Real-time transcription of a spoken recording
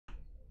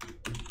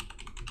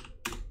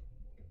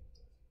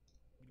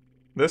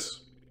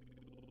This?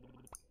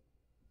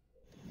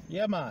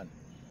 Yeah, man.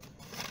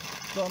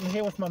 So I'm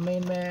here with my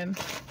main man.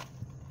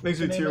 Thanks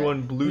to tier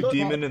 1 blue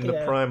demon and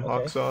the prime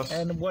hawk sauce.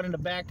 And the one in the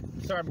back.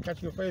 Sorry for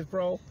catching your face,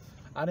 bro.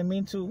 I didn't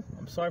mean to.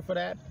 I'm sorry for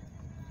that.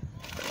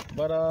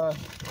 But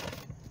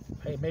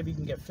hey, maybe you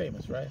can get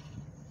famous, right?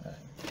 Right.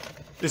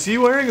 Is he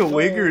wearing a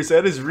wig or is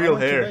that his real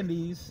hair?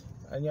 Wendy's,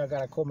 and I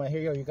gotta comb my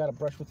hair. Yo, you got a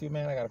brush with you,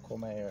 man? I gotta comb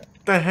my hair.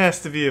 That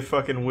has to be a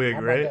fucking wig, How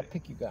about right? that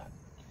pick you got?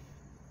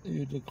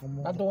 You did come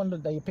on. Not the one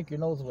that you pick your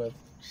nose with.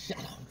 Shut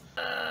up.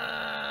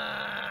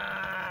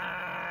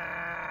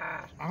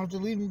 I'll have to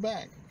leave him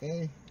back,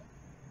 okay?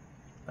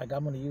 Like,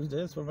 I'm gonna use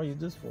this. What am I use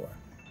this for?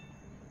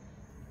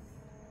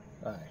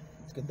 Alright,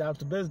 let's get down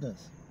to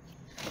business.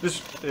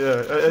 Just,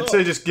 yeah, I'd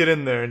say just get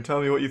in there and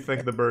tell me what you think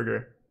of the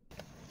burger.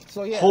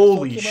 So yeah,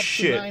 holy so it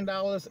shit. came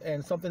up to $9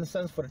 and something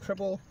cents for the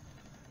triple.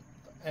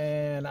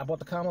 And I bought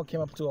the combo,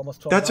 came up to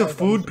almost $12. That's a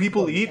food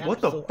people eat?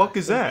 What the fuck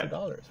is that?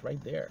 $2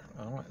 right there.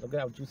 Alright, look at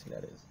how juicy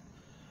that is.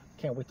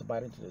 Can't wait to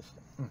bite into this.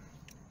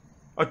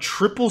 A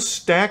triple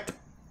stacked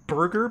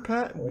burger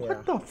pat? Oh, yeah.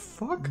 What the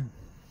fuck?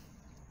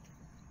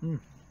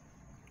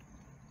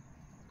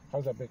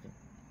 How's that bacon?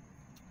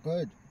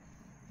 Good.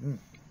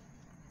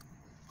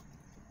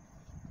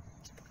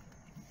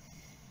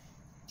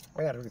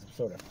 I gotta drink some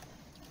soda.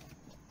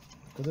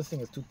 Because this thing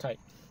is too tight.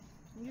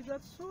 You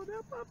got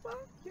soda, Papa?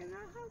 Can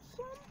I have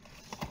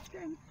some?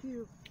 Thank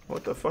you.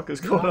 What the fuck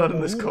is going on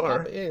in this car?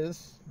 Papa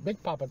is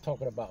Big Papa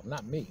talking about,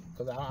 not me.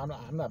 Because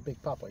I'm not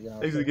Big Papa, you know.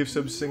 Thanks to give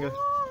subs singer.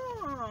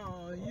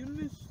 Oh, you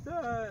missed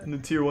that. And the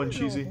tier 1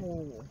 cheesy.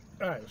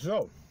 Alright,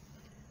 so.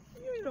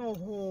 You know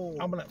who.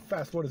 I'm gonna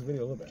fast forward this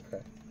video a little bit,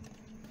 okay?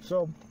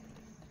 So.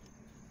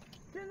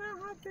 Can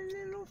I have a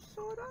little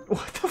soda?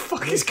 What the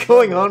fuck is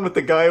going on with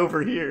the guy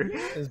over here?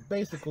 Is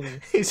basically.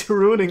 He's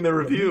ruining the Meat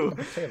review. and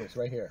potatoes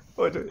right here.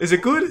 What, is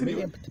it good? Meat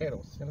and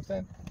potatoes. You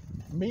understand?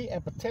 Meat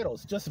and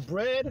potatoes. Just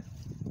bread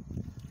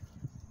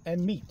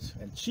and meat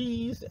and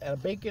cheese and a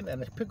bacon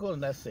and a pickle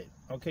and that's it.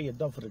 Okay, you're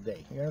done for the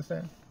day. You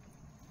understand?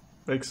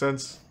 Makes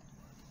sense.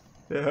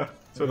 Yeah,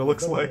 that's what it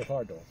looks like.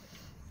 Hard though.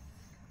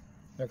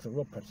 That's a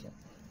real pretzel.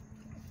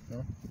 You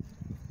know?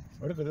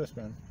 Oh, look at this,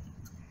 man.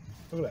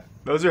 Look at that.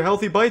 Those are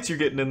healthy bites you're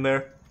getting in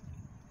there.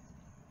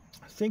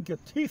 Sink your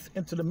teeth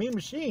into the meat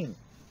machine.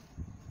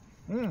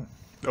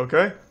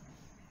 Okay.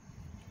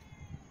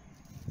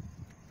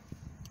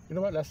 You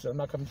know what? That's it. I'm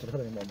not coming to the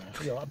hood anymore, man.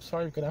 Yo, I'm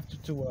sorry. You're gonna have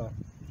to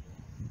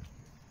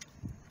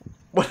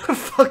What a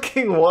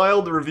fucking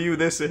wild review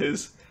this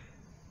is.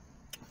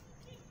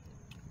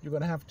 You're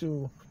gonna have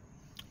to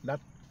not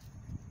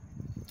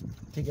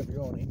take up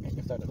your own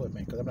inside the hood,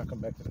 man, because I'm not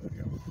coming back to the hood,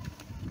 yo.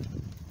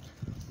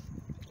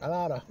 A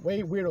lot of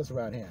weirdos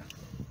around here.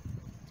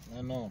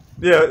 I know.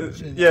 Yeah,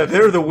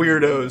 they're the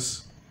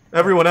weirdos.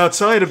 Everyone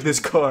outside of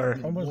this car,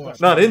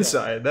 not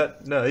inside.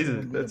 That's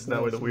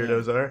not where the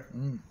weirdos are.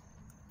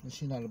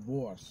 She's not the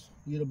boss.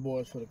 You're the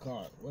boss for the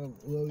car.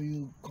 Wherever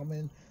you come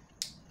in,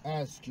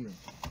 ask you.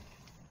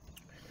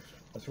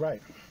 That's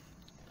right.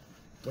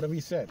 Whatever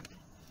you said.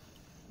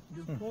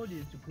 The food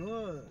is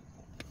good.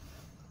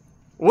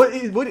 What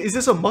is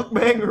this, a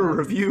mukbang or a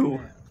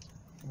review?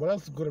 What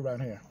else is good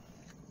around here?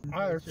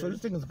 Alright, so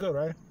this thing is good,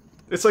 right?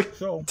 It's like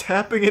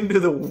tapping into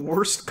the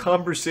worst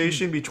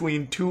conversation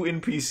between two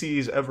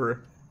NPCs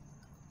ever.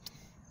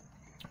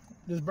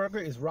 This burger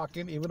is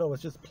rocking, even though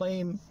it's just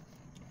plain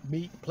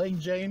meat, plain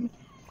Jane,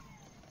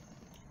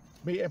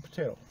 meat and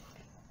potato.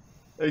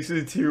 Thanks to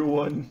the tier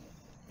 1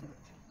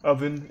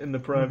 oven in the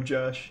prime,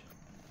 Josh.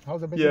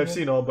 How's it? Yeah, I've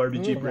seen all Barbie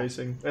Jeep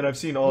racing, and I've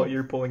seen all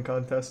ear pulling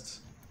contests.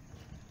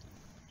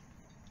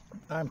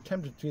 I'm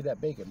tempted to eat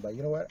that bacon, but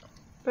you know what?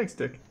 Thanks,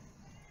 Dick.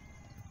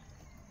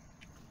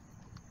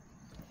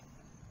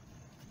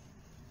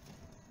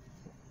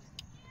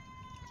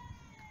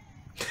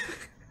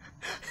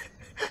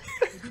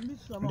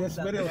 This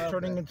video is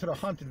turning into the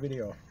haunted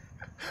video.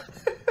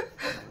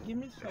 Give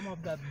me some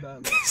of that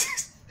burger.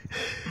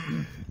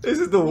 This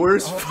is the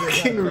worst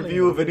fucking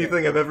review of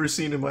anything I've ever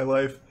seen in my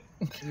life.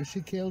 If she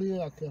kill you,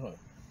 I'll kill her.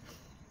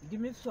 Give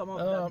me some of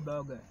that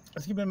burger.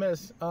 Excuse me,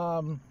 miss.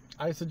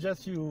 I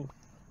suggest you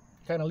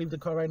kind of leave the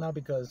car right now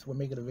because we're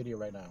making a video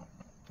right now.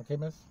 Okay,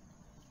 miss?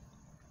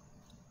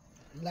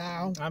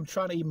 Now. I'm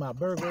trying to eat my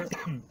burger.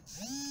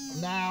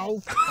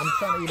 Now. I'm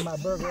trying to eat my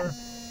burger.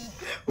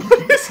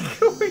 What is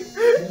going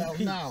Get out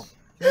now.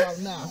 Get out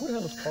now. Who the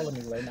hell is calling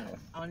me right now?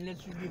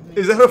 Unless you give me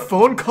Is that a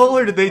phone call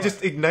or did they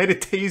just ignite a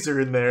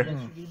taser in there?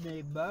 unless you give me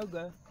a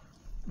burger.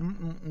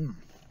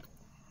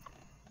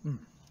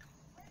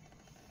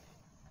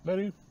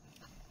 Lady,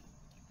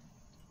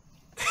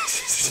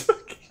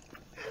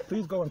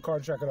 please go and car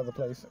check another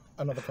place,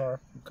 another car,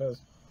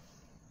 because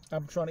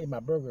I'm trying to eat my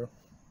burger.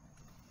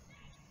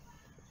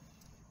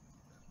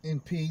 In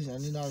peace,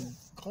 and then I'll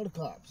call the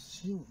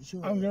cops.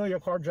 I know your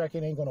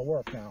carjacking ain't gonna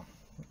work now,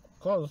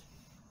 cause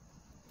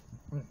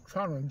I'm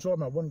trying to enjoy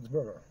my Wendy's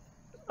burger.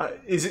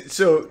 Is it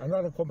so? I'm not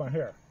gonna pull my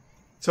hair.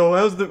 So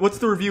what's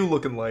the review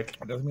looking like?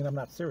 It doesn't mean I'm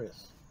not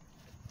serious.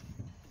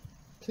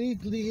 Please,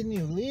 can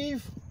you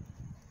leave?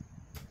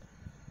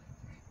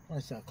 I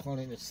start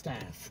calling the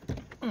staff.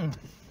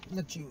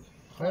 Let you.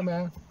 Hey,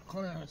 man.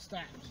 Call her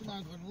staff. She's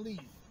not gonna leave.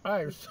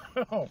 All right,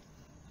 so...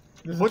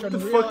 What the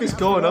fuck is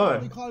going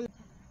on?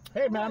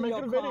 Hey, man, I'm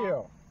making a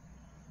video.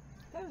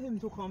 Tell him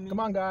to come in. Come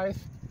on, guys.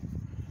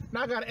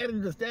 Now I gotta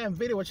edit this damn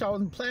video, which I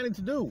wasn't planning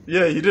to do.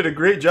 Yeah, you did a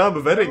great job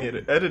of editing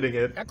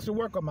it. Extra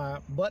work on my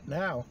butt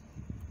now.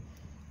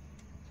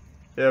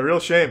 Yeah, real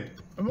shame.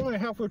 I'm only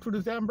halfway through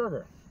this damn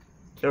burger.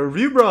 Yeah,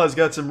 Review Bra's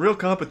got some real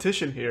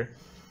competition here.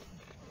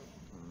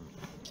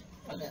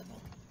 You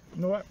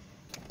know what?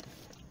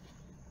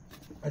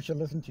 I should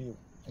listen to you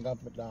and go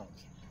to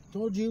McDonald's.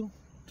 Told you.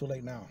 Too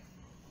late now.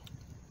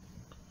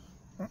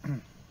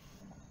 And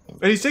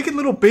he's taking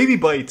little baby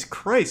bites.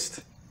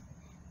 Christ.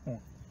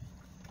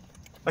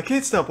 I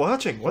can't stop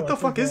watching. What the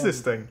fuck is this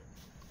thing?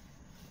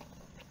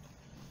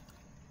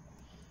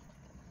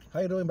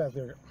 How you doing back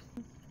there?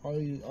 How are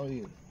you?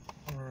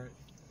 Alright.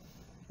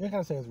 You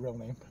can't say his real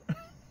name.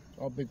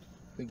 Oh, Big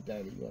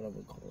Daddy, whatever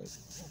you call it.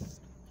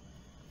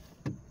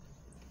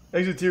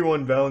 Exit Tier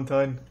 1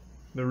 Valentine.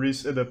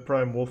 The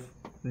Prime Wolf.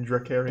 And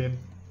Drakarian.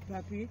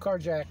 Papi,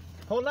 Carjack.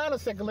 Hold on a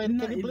second, lady.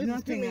 no, Can you it's please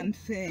nothing I'm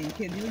excuse me? saying.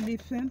 Can you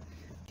listen?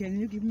 Can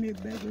you give me a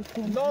better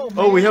phone? No,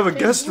 Oh, we man, have I a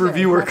can't guest do that.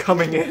 reviewer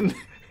coming in.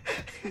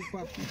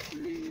 Papi,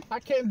 please, I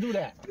can't do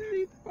that.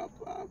 please,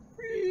 Papa,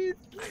 please.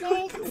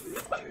 Hello,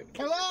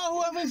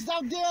 whoever's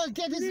out there,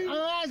 get his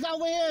eyes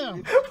over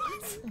here.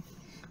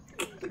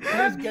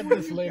 Please get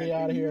this lady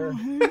out of here.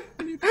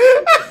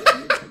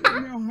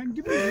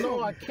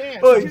 No, I can't.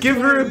 Oh, give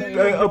her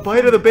a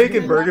bite of the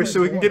bacon burger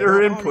so we can get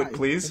her input,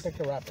 please. Take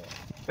the wrapper.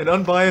 An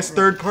unbiased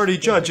third-party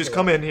judge has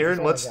come in here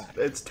and let's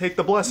take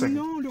the blessing.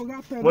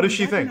 What does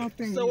she think?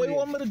 So what do you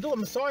want me to do?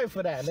 I'm sorry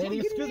for that, lady.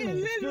 Excuse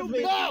me. Excuse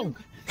me. No!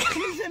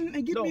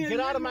 No, get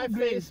out of my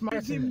face,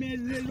 Martin.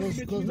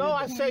 No,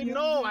 I say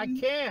no, I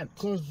can't.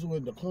 Close the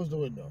window. Close the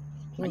window.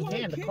 I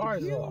can't. The car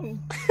is off.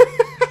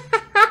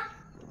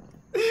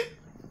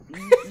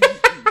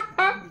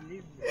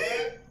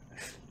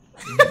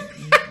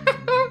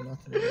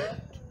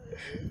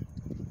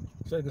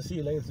 So you can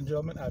see, ladies and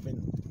gentlemen, I've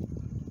been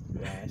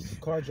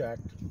carjacked.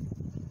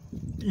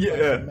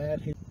 Yeah,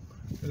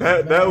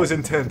 Mad that was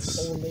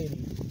intense. old lady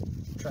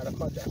trying to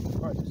carjack my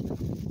car just now.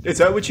 Is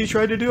that what she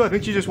tried to do? I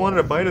think she just wanted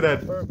a bite of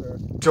that Burger.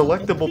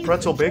 delectable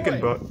pretzel bacon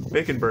Enjoy.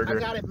 bacon I burger.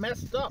 got it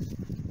messed up.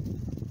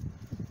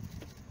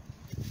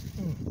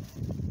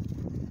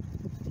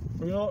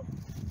 You know,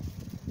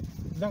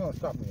 it's not gonna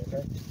stop me,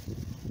 okay?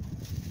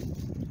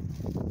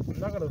 It's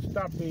not gonna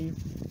stop me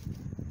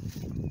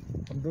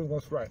from doing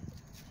what's right.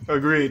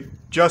 Agreed.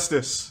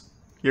 Justice.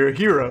 You're a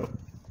hero.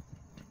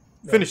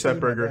 Finish that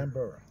Eat my damn burger.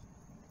 burger.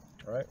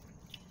 All right.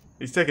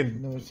 He's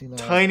taking Never seen that.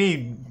 tiny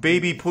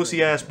baby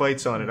pussy ass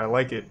bites on it. I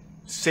like it.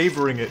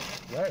 Savoring it.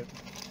 Right.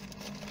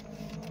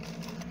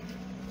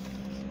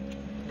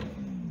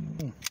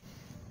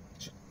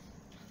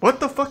 What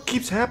the fuck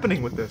keeps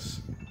happening with this?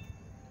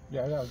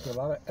 Yeah, I gotta do a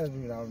lot of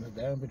editing on this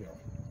damn video.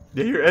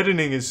 Yeah, your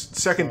editing is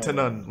second to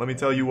none. Let me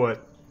tell you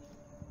what.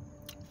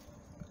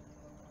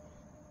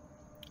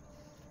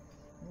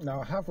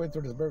 Now, halfway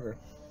through this burger,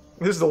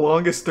 This is the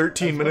longest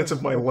 13 minutes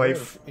of my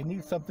life. it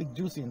needs something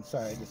juicy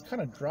inside. It's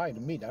kind of dry to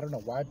meat. I don't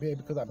know why, babe,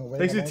 because I've been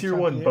waiting. Thanks a to long Tier time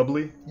 1 to eat.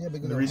 Bubbly. Yeah,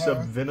 because The of resub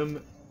her.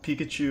 Venom,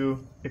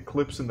 Pikachu,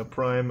 Eclipse, and the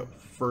Prime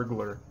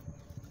Fergler.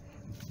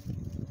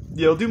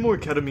 Yeah, I'll do more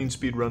ketamine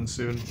speedruns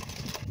soon.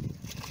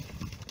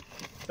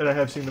 And I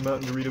have seen the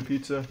Mountain Dorito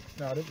Pizza.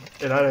 No,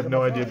 And I had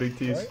no idea Big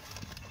T's. Right?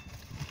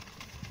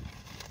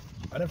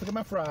 I didn't forget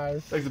my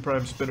fries, Thanks to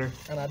Prime Spinner.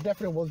 and I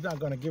definitely was not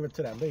going to give it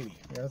to that lady.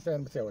 You understand?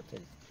 Let me see how it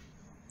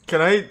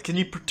tastes. Can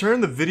you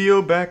turn the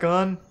video back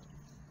on?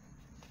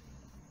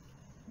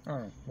 All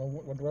right.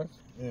 What the rest?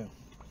 Yeah.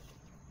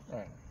 All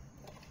right.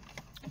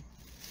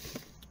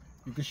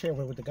 You can share it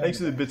with the guy. Thanks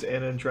to the bits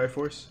Anna and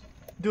Triforce.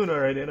 Doing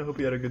alright, Anna. Hope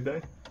you had a good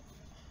day.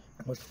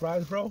 What's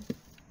fries, bro?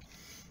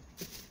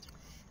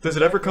 Does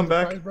it ever come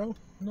back? Fries, bro?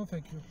 No,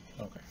 thank you.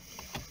 Okay.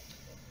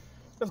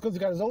 That's because he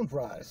got his own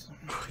fries.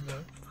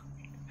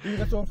 You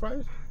got your own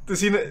fries?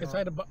 Does he?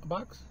 Inside the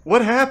box?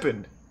 What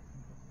happened?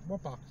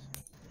 What box?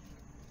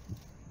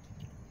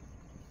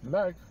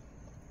 Like,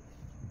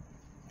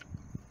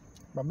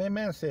 my main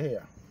man sit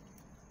here.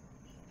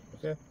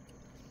 Okay?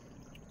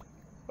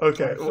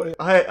 Okay,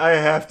 I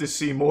have to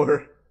see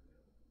more.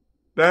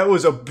 That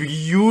was a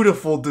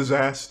beautiful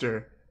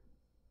disaster.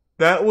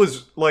 That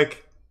was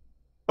like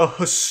a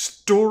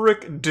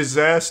historic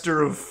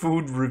disaster of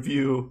food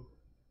review.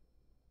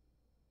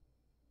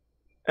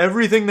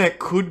 Everything that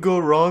could go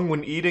wrong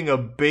when eating a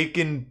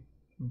bacon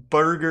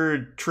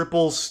burger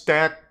triple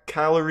stack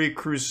calorie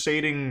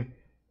crusading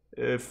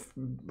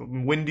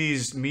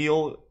Wendy's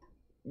meal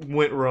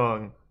went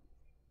wrong.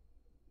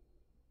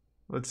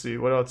 Let's see,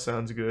 what else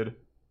sounds good?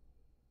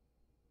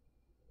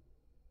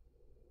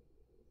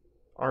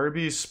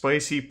 Arby's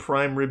spicy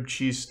prime rib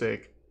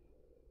cheesesteak.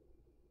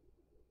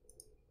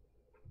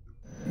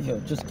 Yo,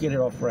 just get it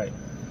off right.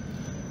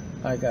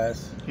 Alright,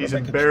 guys. He's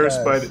I'm making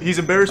embarrassed by fries. he's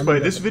embarrassed by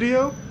I'm this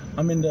video.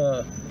 I'm in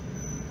the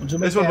Jamaica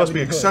This one must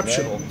be Avenue hood,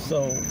 exceptional. right?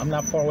 So I'm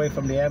not far away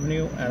from the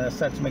avenue, and I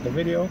decided to make a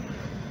video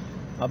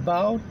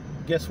about,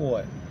 guess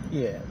what?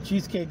 Yeah,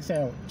 cheesecake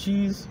sandwich,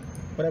 cheese,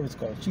 whatever it's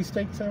called,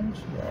 cheesesteak sandwich.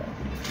 Yeah.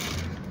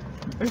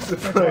 Thanks to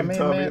That's Prime my main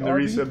Tommy man, and the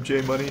Arby. resub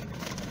J Money.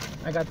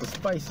 I got the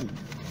spicy,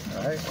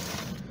 all right?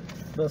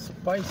 The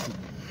spicy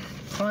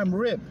prime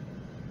rib.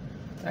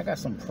 I got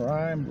some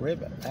prime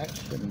rib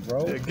action,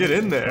 bro. Yeah, get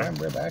in there. Prime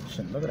rib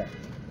action. Look at that.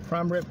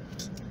 Prime rib.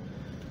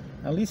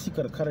 At least you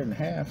could have cut it in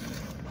half.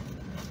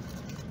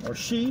 Or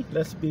she.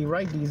 Let's be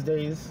right these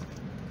days.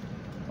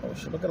 Oh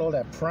shit! Look at all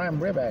that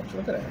prime rib action.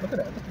 Look at that. Look at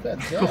that. Look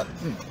at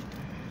that.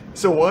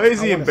 So why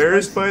is he I want a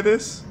embarrassed spicy. by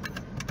this?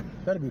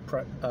 Better be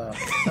not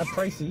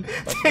pricey.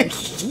 But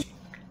pricey.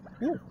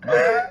 Ooh. Ooh,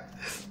 mama.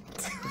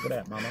 Look at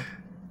that, mama.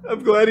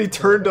 I'm glad he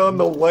turned on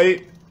the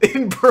light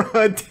in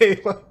broad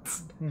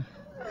daylight.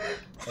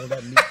 All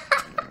that meat.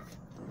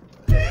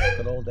 Look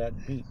at all that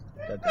meat.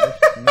 That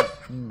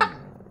delicious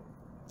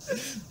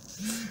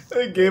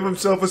meat. He gave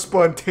himself a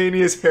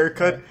spontaneous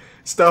haircut.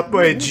 Stopped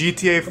by a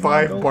GTA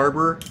 5 Come on,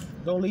 barber.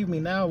 Don't leave me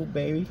now,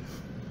 baby.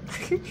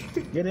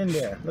 Get in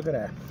there. Look at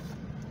that.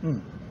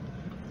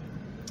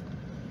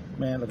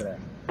 Man, look at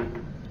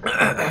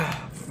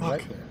that.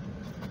 Right there.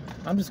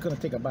 I'm just gonna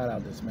take a bite out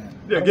of this, man.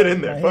 Yeah, get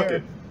in there. Fuck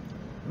it.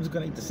 I'm just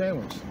gonna eat the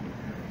sandwich.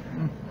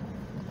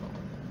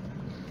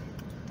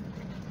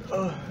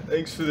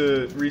 Thanks for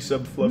the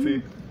resub,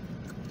 Fluffy.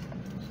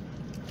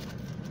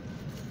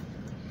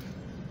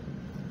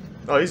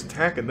 Oh, he's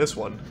attacking this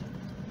one.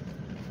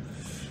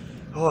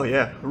 Oh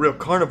yeah, a real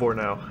carnivore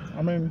now.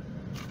 I mean,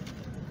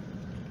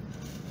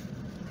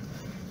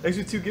 Thanks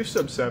for 2 gift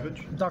subs,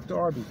 Savage. Dr.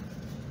 Arby.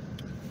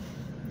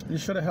 You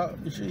should have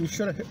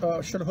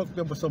hooked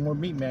up with some more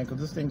meat, man,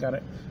 because this thing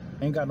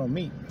ain't got no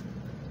meat.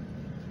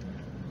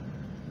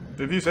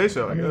 If you say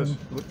so, I mean, guess.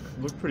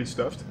 Look pretty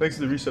stuffed. Thanks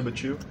for the resub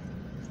at you.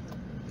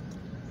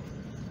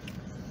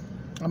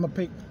 I'm gonna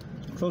pay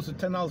close to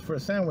 $10 for a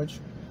sandwich.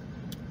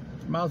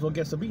 Might as well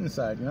get some meat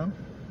inside, you know?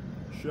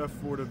 Chef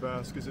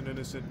Fortavask is an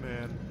innocent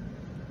man.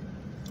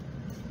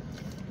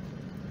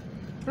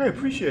 I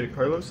appreciate it,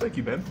 Carlos. Thank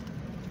you, Ben.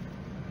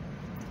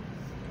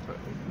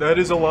 That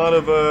is a lot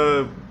of,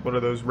 what are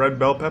those, red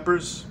bell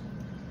peppers?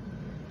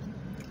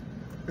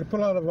 They put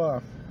a lot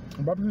of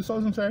barbecue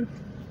sauce inside.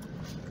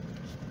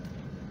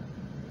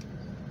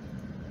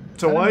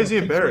 So I why don't is he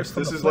know, it takes away embarrassed?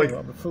 from This the is like flavor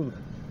of the food.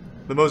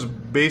 the most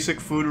basic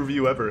food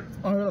review ever.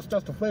 Oh,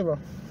 that's the flavor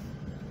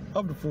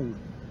of the food.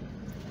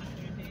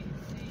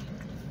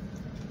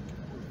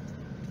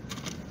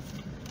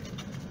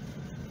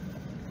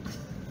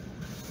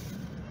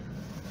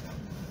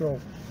 So,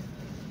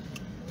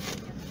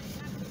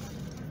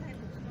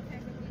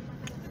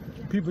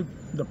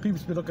 the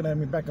people be looking at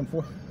me back and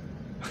forth.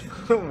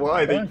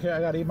 Why? I don't care,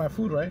 I gotta eat my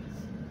food, right?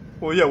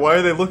 Well, yeah, why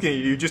are they looking at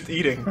you? You're just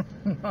eating.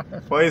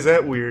 Why is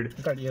that weird?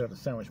 You gotta eat out the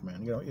sandwich,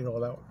 man. You gotta eat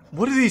all out.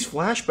 What are these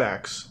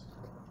flashbacks?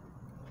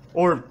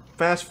 Or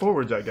fast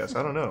forwards, I guess.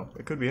 I don't know.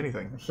 It could be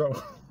anything.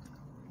 So,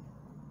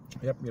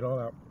 yep, eat all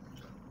out.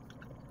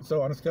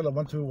 So, on a scale of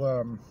 1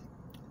 to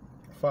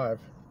 5,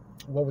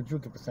 what would you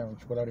give the sandwich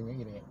without even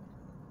eating it?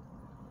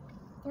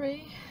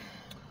 3.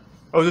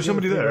 Oh, there's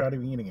somebody there. Without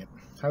even eating it.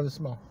 How does it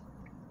smell?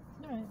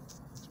 Alright.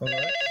 Smells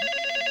alright?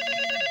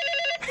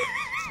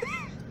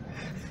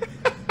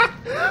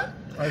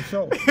 Alright,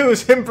 so. It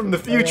was him from the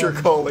future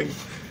calling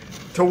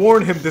to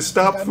warn him to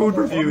stop I food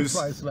got no more reviews.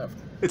 fries left.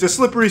 It's a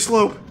slippery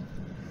slope.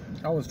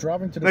 I was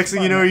driving to the Next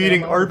thing you know, you're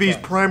eating Arby's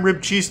prime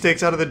rib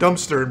cheesesteaks out of the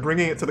dumpster and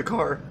bringing it to the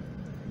car.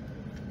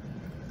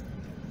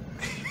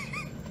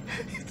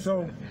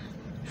 So,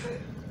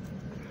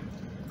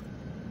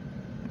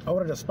 I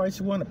ordered a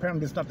spicy one.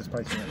 Apparently, it's not the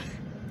spicy one.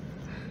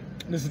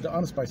 This is the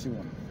unspicy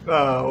one.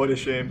 Ah, what a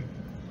shame.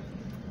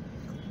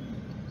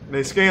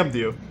 They scammed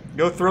you.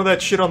 Go throw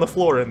that shit on the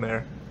floor in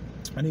there.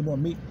 I need more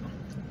meat.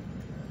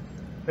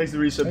 Thanks to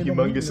resub Ain't no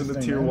meat in humongous in this the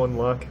thing, tier man. 1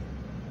 lock.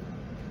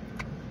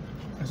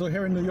 So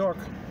here in New York,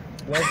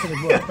 everything is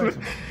more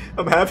expensive.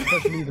 I'm happy.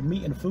 Especially the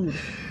meat and the food.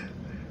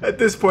 At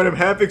this point, I'm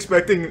half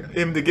expecting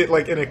him to get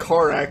like in a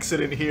car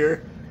accident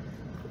here.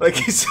 Like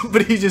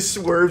somebody just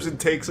swerves and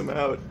takes him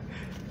out.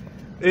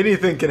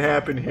 Anything can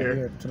happen Right here.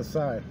 here to the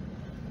side.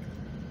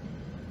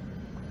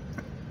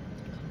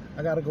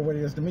 I gotta go where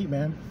there's the meat,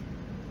 man.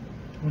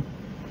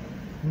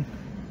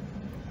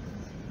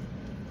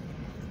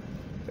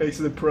 Thanks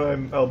to the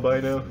prime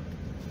albino.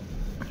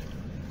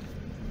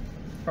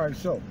 All right,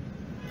 so.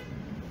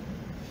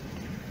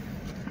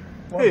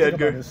 Hey,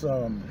 Edgar. This,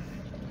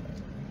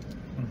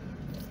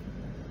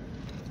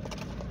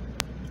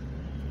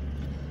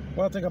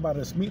 what I think about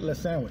this meatless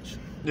sandwich.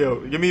 Yo,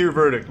 give me your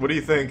verdict. What do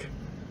you think?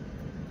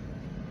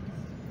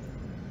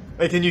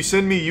 Hey, can you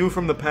send me you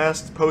from the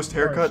past post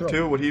haircut Alright, sure.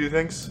 too? What he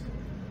thinks?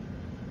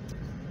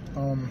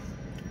 On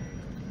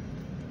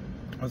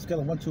a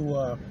scale of 1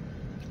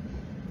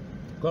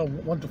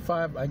 to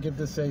 5, I give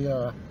this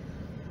a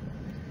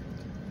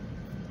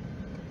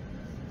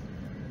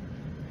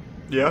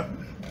Yeah.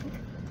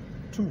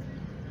 2.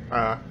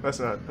 That's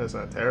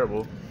not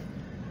terrible.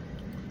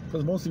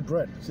 Because mostly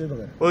bread. See, look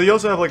at it. Well, you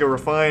also have like a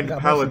refined Got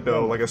palate mostly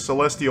though, bread. like a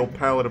celestial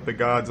palate of the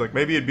gods. Like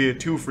maybe it'd be a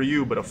 2 for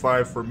you, but a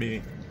 5 for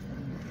me.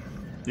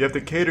 You have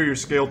to cater your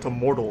scale to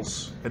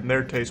mortals and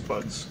their taste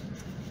buds.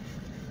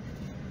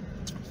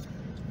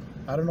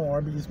 I don't know,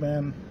 Arby's,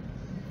 man.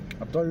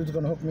 I thought you was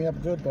gonna hook me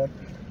up good, but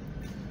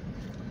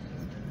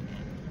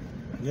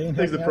you ain't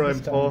Thanks hooked the me up Prime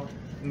this time. Paul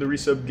and the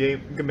resub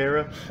game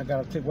Gamera. I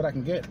gotta take what I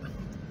can get.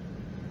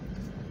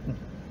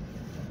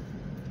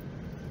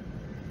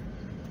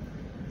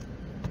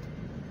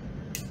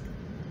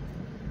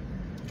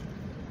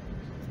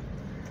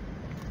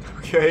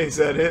 Okay, is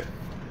that it?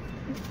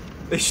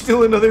 There's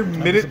still another I'm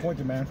minute,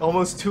 disappointed, man.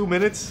 almost 2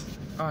 minutes.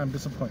 I'm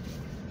disappointed.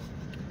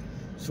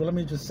 So let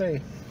me just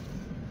say,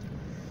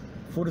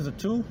 food is a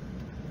 2.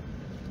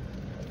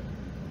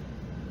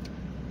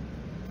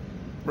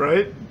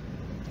 Right?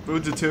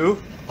 Food's a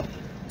 2.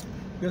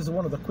 This is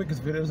one of the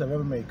quickest videos I've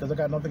ever made because I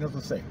got nothing else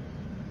to say.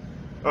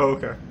 Oh,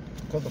 okay.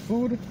 Because the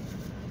food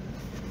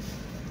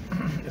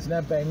is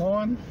not bang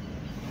on.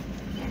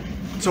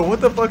 So what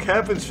the fuck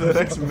happens for the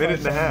next minute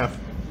and a half?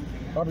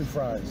 Barbie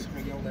fries.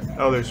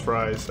 Oh, there's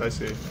fries. I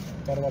see.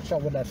 Gotta watch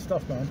out with that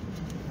stuff, man.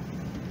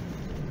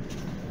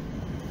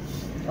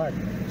 Alright,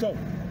 so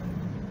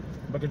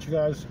look at you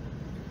guys.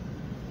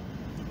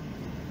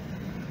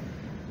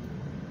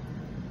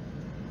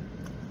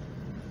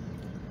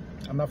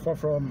 I'm not far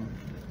from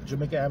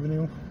Jamaica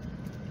Avenue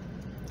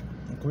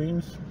in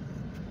Queens.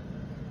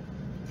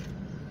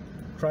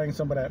 Trying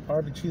some of that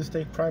Arby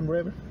cheesesteak prime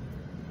rib.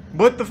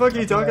 What the fuck are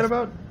you talking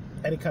about?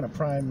 Any kind of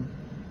prime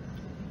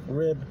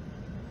rib,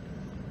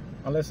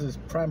 unless it's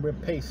prime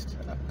rib paste,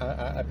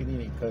 I can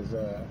eat it because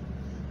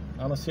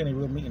I don't see any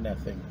real meat in that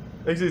thing.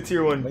 Exit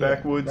tier 1 But yeah,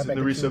 backwoods right and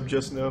the back at resub you.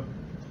 just now.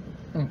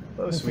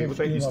 Oh, sweet. Well,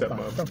 thank you, Eating up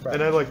stepmom. my-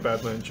 And I like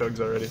Badland Chugs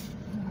already.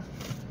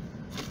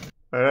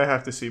 Alright, I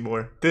have to see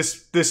more.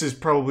 This is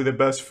probably the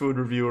best food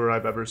reviewer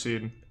I've ever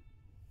seen.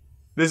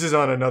 This is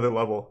on another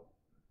level.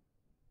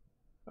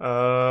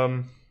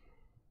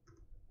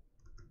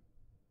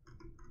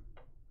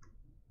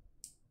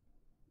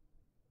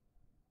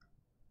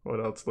 What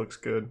else looks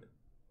good?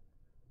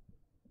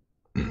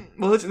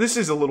 Well, this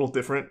is a little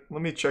different.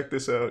 Let me check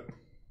this out.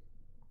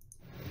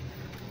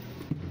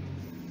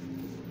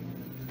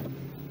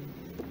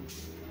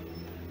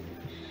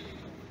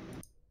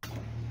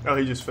 Oh,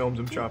 he just films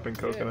him chopping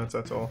coconuts,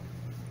 that's all.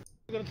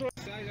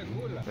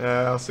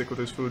 Yeah, I'll stick with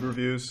his food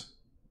reviews.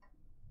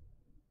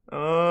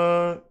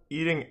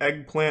 Eating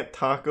eggplant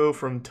taco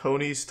from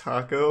Tony's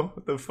Taco?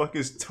 What the fuck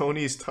is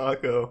Tony's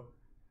Taco?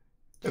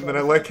 And then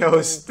I like how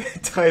his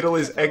title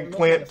is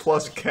Eggplant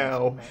Plus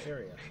Cow.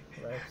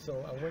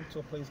 So I went to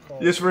a place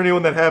called Just for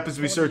anyone that happens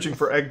to be searching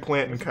for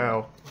eggplant and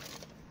cow.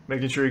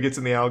 Making sure he gets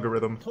in the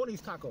algorithm.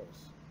 Tony's Tacos,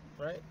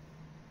 right?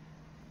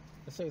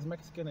 It says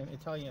Mexican and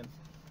Italian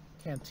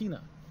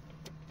cantina.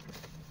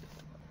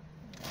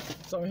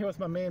 So I'm here with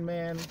my main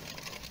man.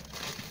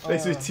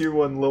 Basically tier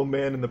 1 low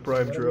man in the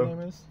prime Whatever your draw.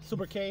 name is,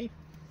 Super K.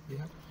 Yeah.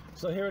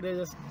 So here it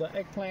is, the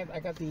eggplant. I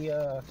got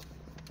the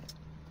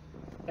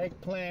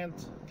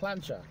eggplant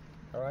plancha.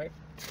 All right.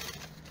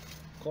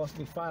 Cost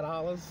me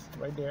 $5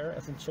 right there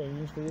as some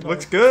change. You know,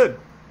 Looks good.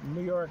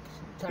 New York.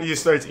 He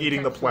just starts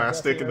eating the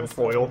plastic and the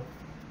foil.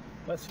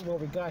 Let's see what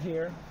we got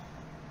here.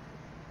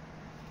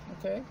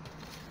 Okay.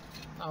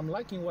 I'm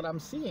liking what I'm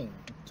seeing,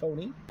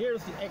 Tony.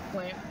 Here's the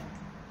eggplant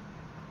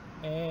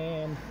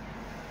and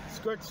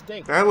skirt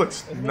steak. That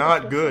looks Is it not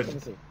skirt good. steak?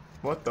 Let me see.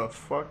 What the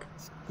fuck?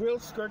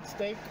 Grilled skirt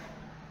steak,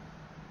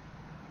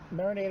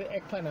 marinated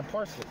eggplant and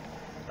parsley.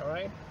 All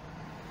right.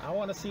 I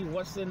want to see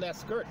what's in that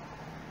skirt.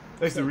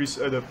 Thanks to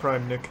the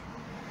prime Nick.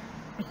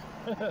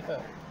 Yeah,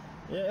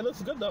 it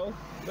looks good though.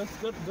 Looks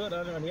good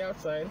on the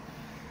outside.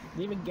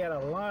 You even get a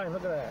lime.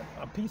 Look at that,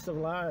 a piece of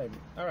lime.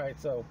 All right,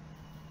 so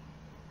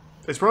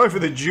It's probably for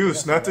the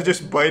juice, not to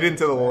just bite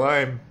into the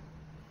lime.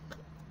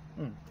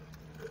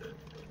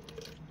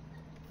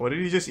 What did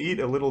he just eat?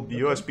 A little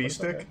USB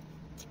stick? okay.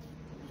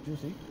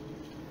 Juicy.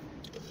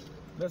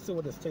 Let's see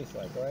what this tastes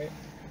like. All right.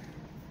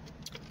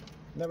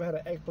 Never had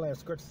an eggplant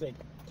skirt steak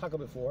taco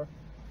before,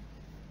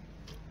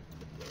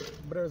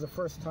 but there's a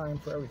first time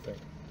for everything.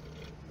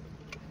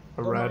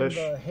 A Don't mind radish?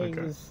 The haze,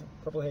 Okay.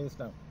 purple haze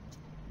now.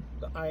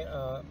 The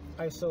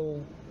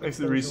ISO. Thanks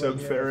to the exposure resub,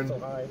 here is Farron. so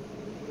high.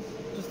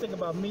 Just think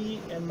about me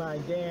and my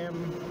damn.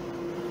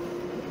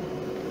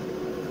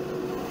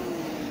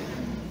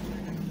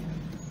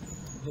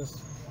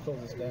 Just close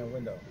this damn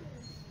window.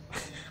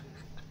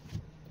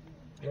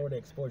 Lower the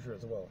exposure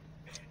as well.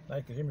 Now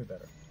you can hear me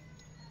better.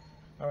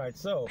 All right,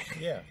 so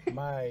yeah,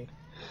 my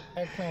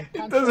eggplant.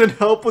 It doesn't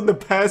help when the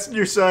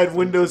passenger side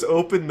window's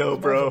open though,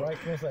 bro.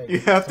 You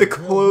have to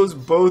close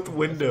both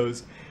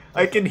windows.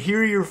 I can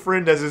hear your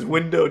friend as his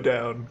window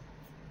down.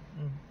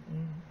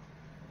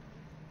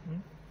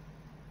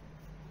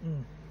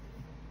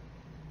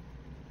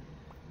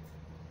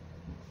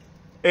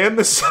 And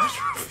the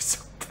sunroof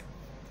is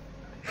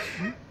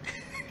open.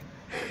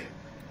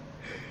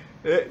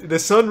 The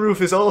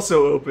sunroof is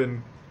also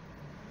open.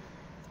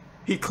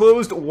 He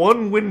closed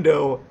one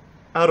window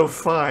out of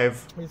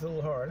 5. It's a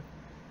little hard.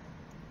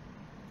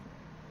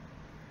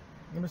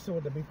 Let me see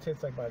what the beef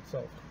tastes like by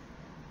itself.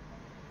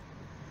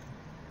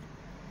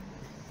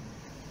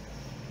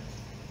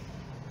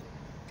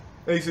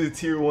 Thanks to the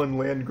tier 1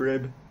 land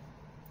grid.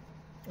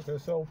 Okay,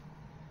 so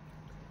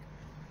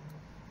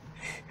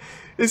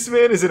This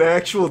man is an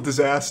actual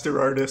disaster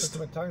put artist.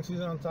 some Italian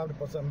seasoning on top to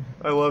put some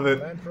I love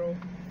it. cilantro.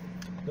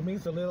 The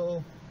meat's a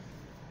little.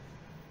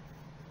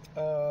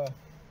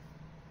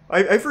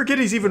 I forget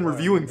he's even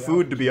reviewing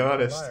food, to be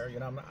honest. Liar, you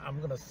know,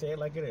 I'm gonna say it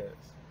like it is.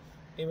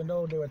 Even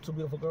though there were two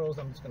beautiful girls,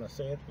 I'm just gonna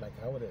say it like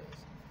how it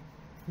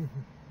is.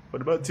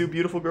 What about two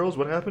beautiful girls?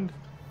 What happened?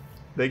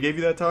 They gave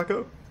you that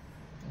taco?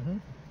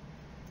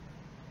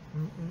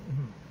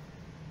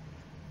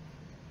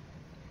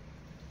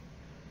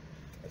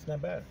 It's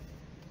not bad.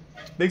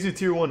 Thanks to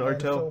tier 1, And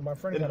Artel. so my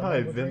friend And got a hi,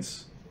 mango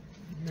Vince.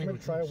 I'm Mango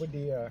gonna try it juice. with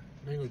the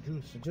Mango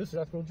juice. juice. Is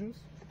that real juice?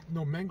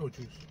 No, mango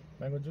juice.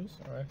 Mango juice.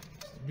 All right.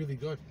 Really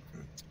good.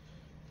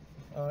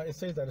 It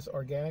says that it's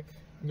organic.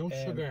 No and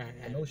sugar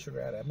added. No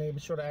sugar added. I may be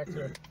sure to ask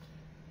her,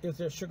 is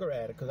there sugar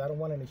added? Because I don't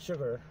want any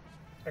sugar,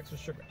 extra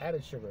sugar,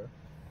 added sugar.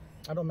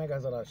 I know mango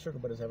has a lot of sugar,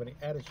 but does it have any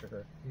added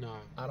sugar? Nah.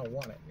 I don't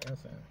want it. You know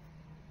what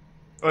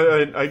I'm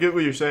saying? I get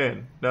what you're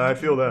saying. No, I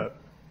feel that.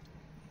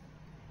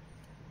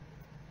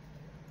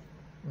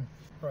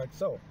 All right.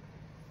 So,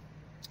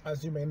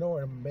 as you may know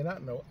or may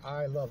not know,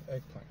 I love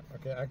eggplant.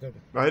 Okay, I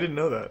didn't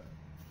know that.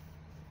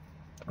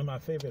 I'm my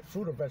favorite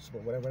fruit or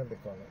vegetable, whatever they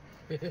call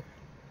it.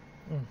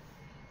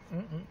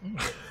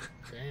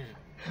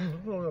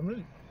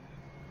 Damn.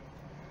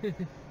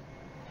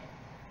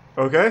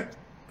 Okay,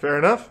 fair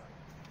enough.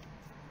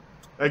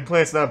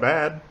 Eggplant's not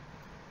bad.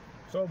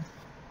 So,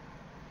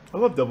 I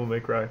love Devil May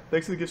Cry.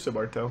 Thanks for the gift sub,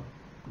 Artel.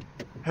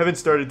 Haven't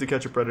started to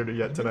catch a predator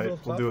yet tonight.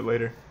 We'll do it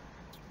later.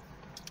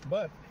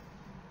 but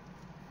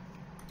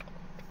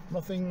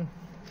nothing.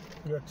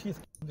 Your teeth,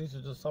 these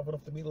are just soften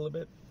up the meat a little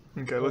bit.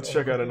 Okay, let's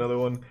check out another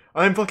one.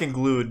 I'm fucking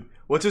glued.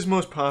 What's his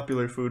most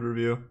popular food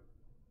review?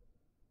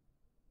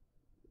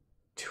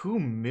 2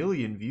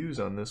 million views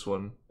on this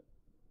one.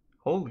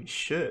 Holy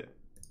shit.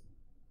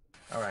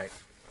 All right,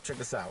 check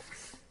this out.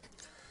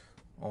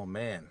 Oh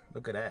man,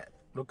 look at that.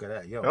 Look at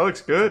that, yo. That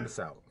looks good. Check this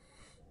out.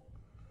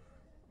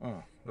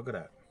 Look at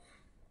that.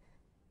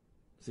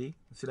 See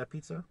that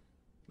pizza?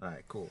 All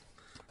right, cool.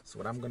 So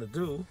what I'm gonna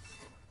do?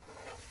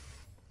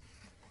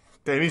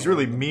 Damn, he's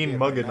really I'm gonna mean get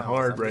mugging right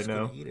hard I'm right just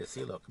gonna now. Eat it.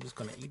 See, look, I'm just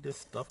gonna eat this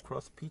stuffed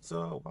crust pizza.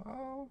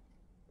 Wow.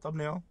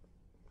 Thumbnail.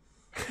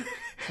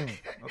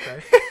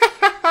 Okay.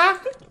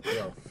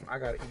 Yo, I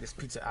gotta eat this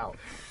pizza out.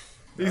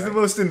 He's the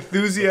most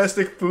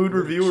enthusiastic food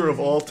reviewer of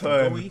all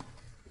time. Gooey.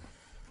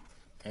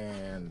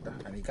 And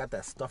he got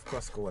that stuffed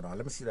crust going on.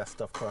 Let me see that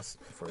stuffed crust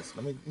first.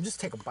 Let me just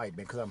take a bite,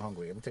 man, because I'm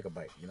hungry. Let me take a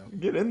bite, you know?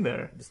 Get in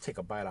there. Just take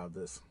a bite out of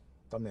this.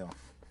 Thumbnail.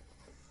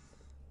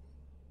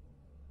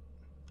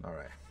 All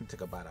right, let me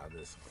take a bite out of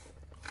this.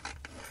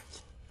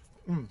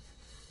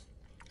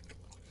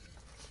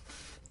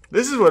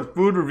 This is what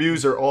food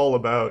reviews are all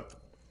about.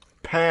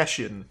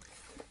 Passion.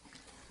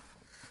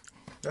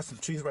 That's some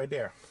cheese right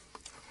there.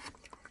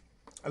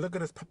 I look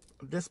at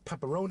this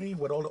pepperoni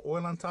with all the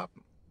oil on top.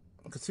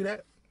 You can see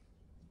that?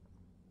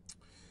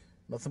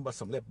 Nothing but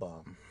some lip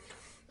balm.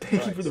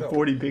 Thank you for the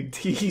 40 big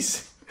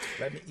T's.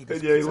 Let me eat this.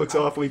 And yeah, he pizza looks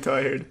out awfully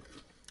tired.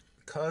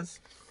 Because,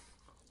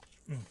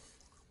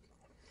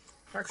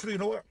 actually, you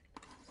know what?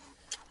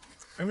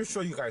 Let me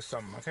show you guys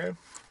something, okay?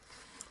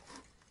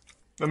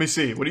 Let me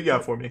see. What do you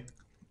got for me?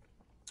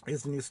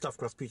 Here's the new stuffed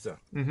crust pizza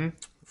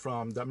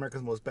from the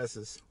America's Most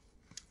Bestest.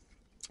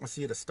 I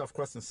see the stuffed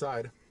crust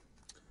inside.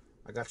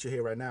 I got you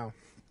here right now.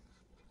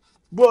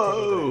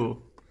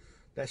 Whoa!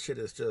 That shit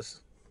is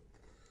just.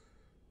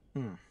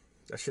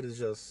 That shit is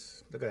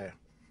just. Look at that.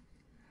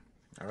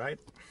 All right.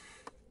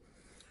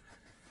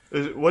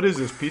 What is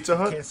this, Pizza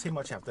Hut? Can't say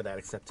much after that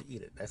except to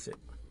eat it. That's it.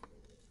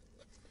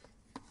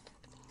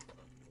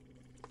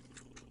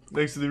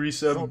 Thanks to the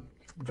resub,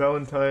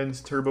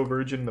 Valentine's, Turbo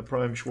Virgin, and the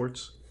Prime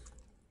Schwartz.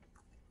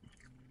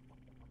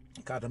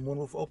 Got the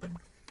moonroof open.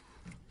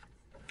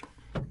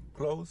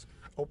 Close.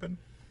 Open.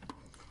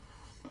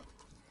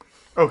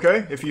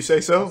 Okay, if you say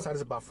so. Outside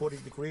is about 40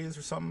 degrees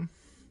or something.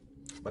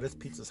 But this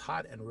pizza's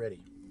hot and ready.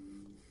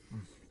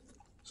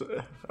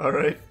 So, all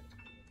right.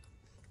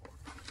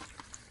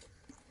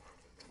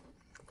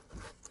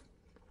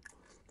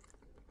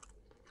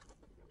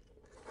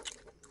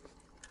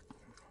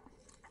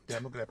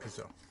 Damn, look at that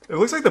pizza. It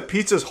looks like the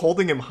pizza's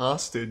holding him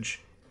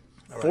hostage,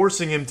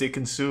 forcing him to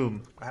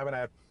consume. I haven't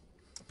had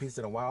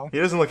pizza in a while, He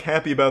doesn't look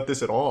happy about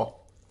this at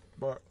all.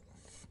 but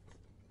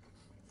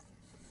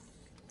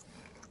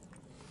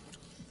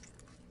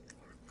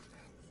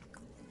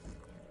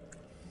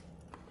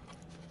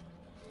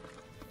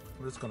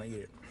I'm just gonna eat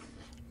it.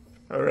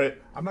 All right.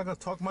 I'm not gonna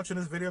talk much in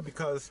this video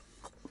because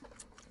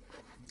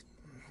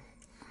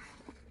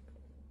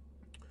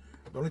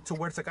the only two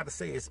words I got to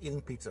say is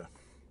eating pizza.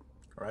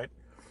 All right.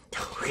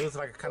 It was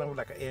like kind of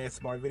like an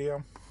ASMR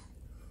video.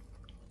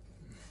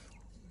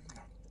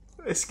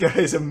 This guy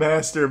is a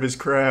master of his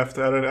craft.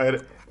 I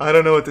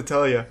don't know what to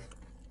tell you.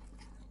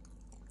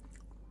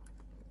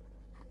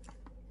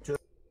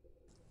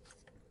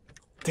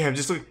 Damn,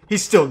 just look.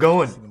 He's still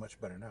going. It's much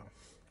better now.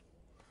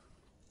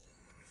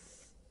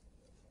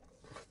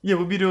 Yeah,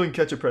 we'll be doing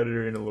Catch a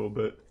Predator in a little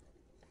bit.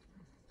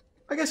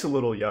 I guess a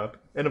little yup.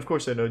 And of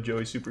course I know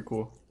Joey's super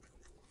cool.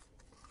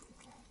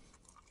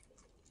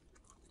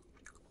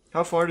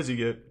 How far does he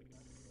get?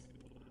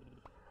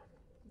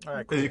 All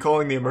right, cool. Is he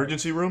calling the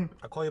emergency room?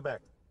 I'll call you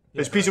back.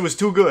 This pizza was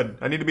too good.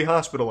 I need to be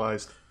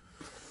hospitalized.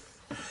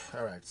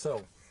 All right,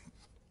 so,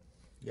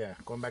 yeah,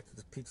 going back to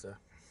this pizza.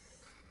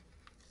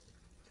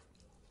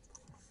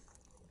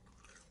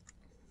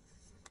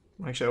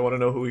 Actually, I want to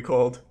know who he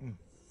called.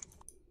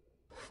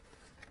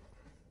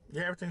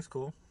 Yeah, everything's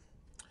cool.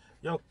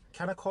 Yo,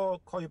 can I call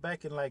you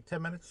back in like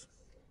 10 minutes?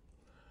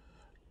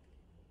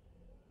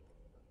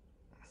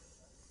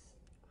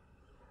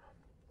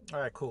 All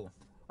right, cool.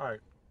 All right,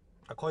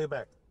 I'll call you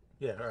back.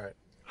 Yeah, all right.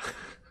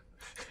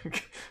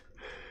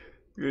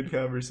 Good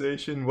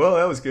conversation. Well,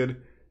 that was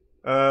good.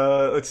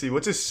 Let's see.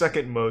 What's his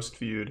second most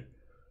viewed?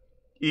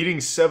 Eating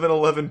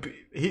 7-Eleven.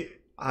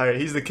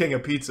 He's the king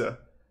of pizza.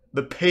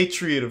 The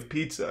patriot of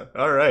pizza.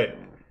 All right.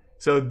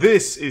 So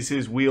this is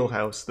his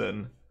wheelhouse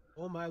then.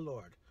 Oh my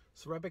lord.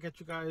 So right back at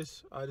you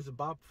guys. This is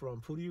Bob from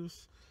Food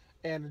Use.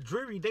 And a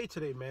dreary day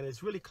today, man.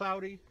 It's really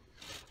cloudy.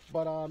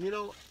 But, you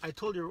know, I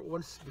told you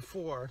once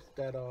before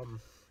that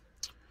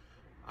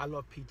I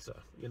love pizza,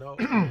 you know.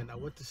 And I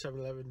went to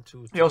 7-Eleven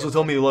to... He also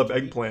told me you love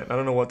eggplant. I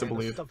don't know what to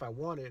believe. The stuff I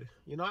wanted.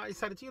 You know, I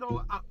decided, you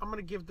know, I'm going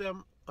to give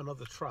them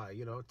another try,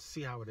 you know, to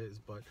see how it is.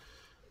 But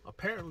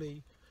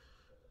apparently,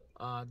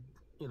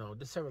 you know,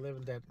 the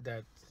 7-Eleven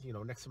that you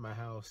know, next to my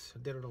house,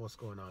 they don't know what's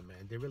going on,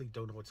 man. They really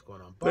don't know what's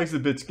going on. But thanks to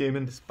Bits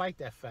Gaming. despite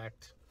that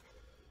fact,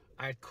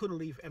 I couldn't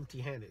leave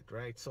empty-handed,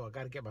 right? So I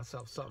got to get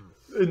myself something.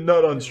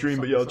 Not on stream,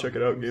 but yeah, I'll check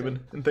it out, Gaming.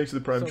 And thanks to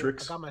the Prime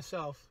Tricks. I got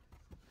myself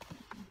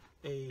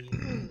a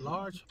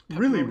large pepperoni.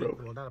 Really, bro?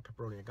 Well, not a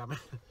pepperoni.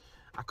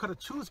 I could have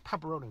choose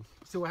pepperoni.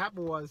 See, what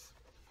happened was,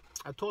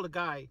 I told the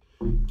guy,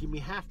 give me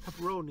half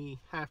pepperoni,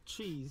 half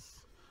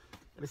cheese,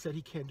 and he said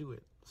he can't do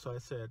it. So I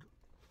said,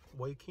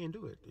 well, you can't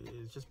do it.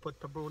 It's just put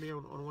pepperoni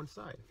on one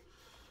side.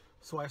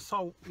 So I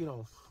saw, you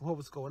know, what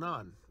was going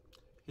on.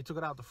 He took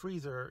it out of the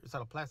freezer, it's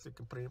out of plastic,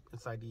 and put it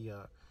inside the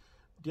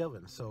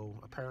oven. So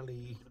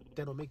apparently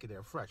they don't make it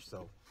there fresh.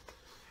 So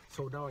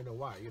now I know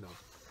why, you know.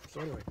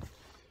 So anyway.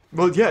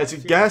 Well, yeah, it's a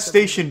gas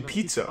station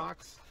pizza.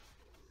 Box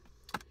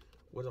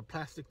with a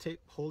plastic tape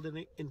holding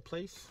it in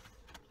place.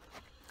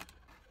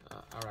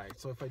 All right.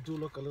 So if I do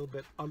look a little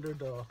bit under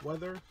the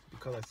weather,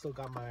 because I still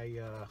got my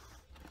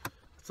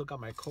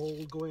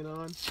cold going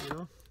on, you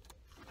know.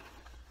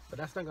 But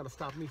that's not gonna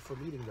stop me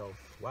from eating, though.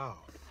 Wow.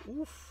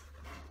 Oof.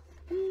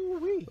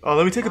 Ooh-wee. Oh,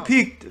 let me take a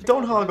peek.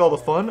 Don't hog all the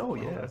fun. Oh, Hold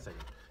on yeah. a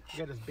second.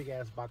 Get this big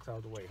ass box out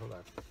of the way. Hold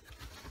on.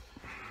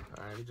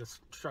 All right, we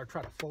just try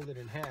to fold it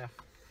in half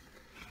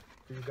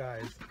for you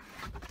guys.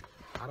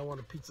 I don't want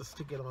the pizza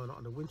sticking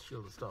on the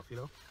windshield and stuff, you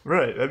know.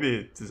 Right, that'd be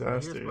a Here's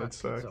disaster. my That'd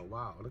suck. pizza.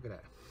 Wow, look at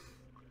that.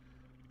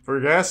 For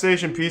a gas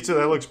station pizza,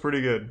 that looks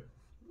pretty good.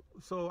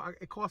 So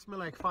it cost me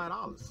like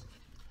 $5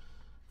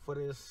 for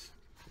this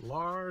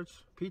large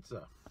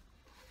pizza.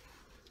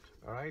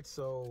 All right,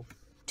 so.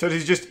 So did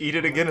you just eat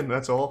it again and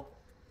that's all?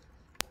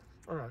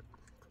 All right.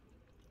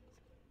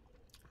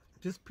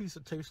 This pizza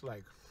tastes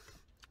like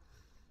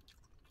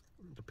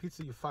the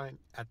pizza you find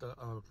at the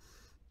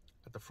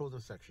frozen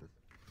section.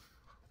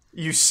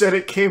 You said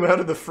it came out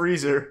of the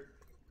freezer.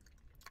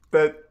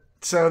 That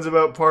sounds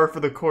about par for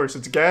the course.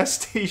 It's gas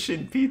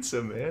station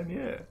pizza, man.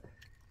 Yeah.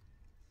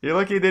 You're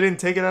lucky they didn't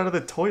take it out of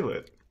the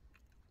toilet.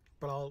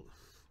 But I'll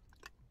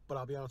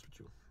be honest with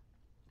you.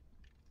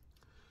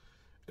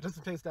 It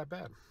doesn't taste that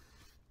bad.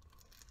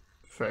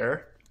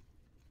 Fair.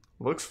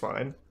 Looks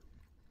fine.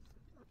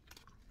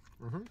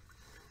 Mm-hmm.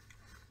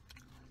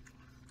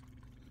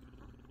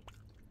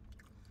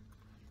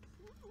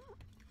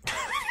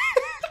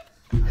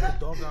 I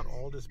dog out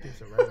all this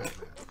pizza right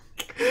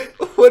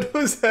now. What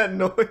was that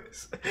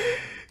noise?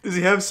 Does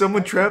he have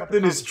someone trapped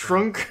in his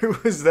trunk, or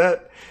was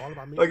that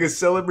like a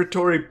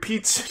celebratory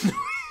pizza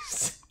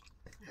noise?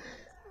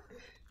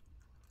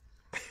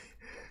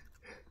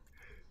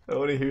 I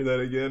want to hear that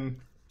again.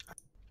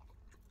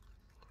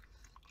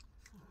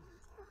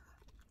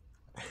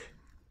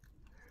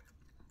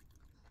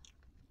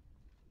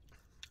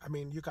 I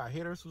mean, you got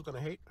haters who's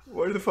gonna hate.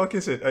 Where the fuck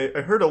is it?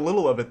 I heard a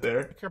little of it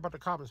there. I care about the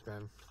comments,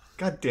 man.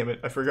 God damn it,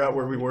 I forgot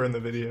where we were in the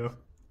video.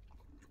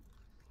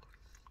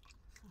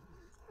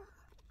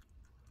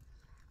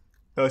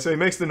 Oh, so he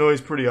makes the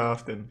noise pretty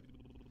often.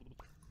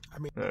 I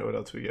mean, alright, what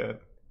else we got?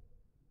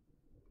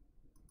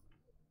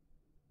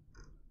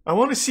 I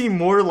want to see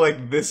more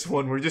like this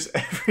one, where just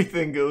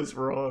everything goes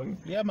wrong.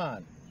 Yeah,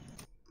 man.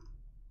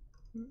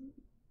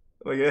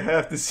 Like, I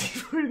have to see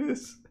for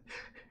this.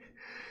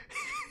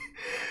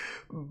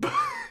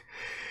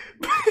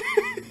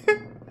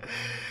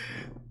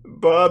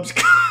 Bob's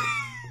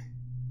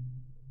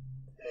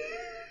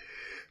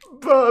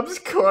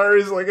car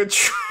is like a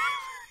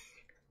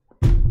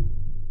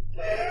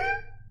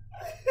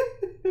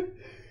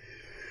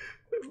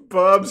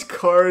Bob's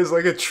car is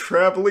like a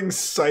traveling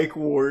psych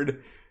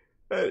ward.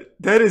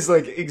 That is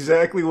like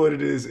exactly what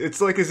it is.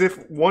 It's like as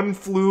if One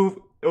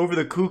Flew Over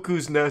the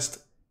Cuckoo's Nest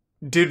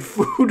did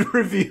food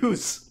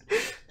reviews.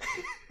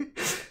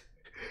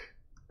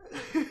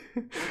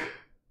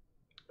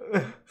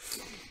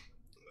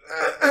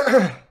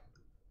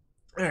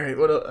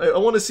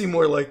 want to see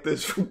more like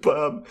this from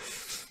Bob.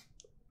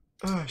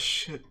 Oh,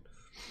 shit.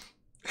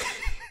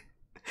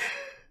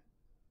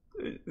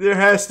 There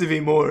has to be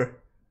more.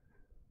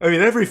 I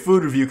mean, every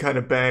food review kind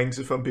of bangs,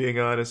 if I'm being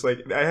honest.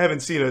 Like, I haven't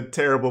seen a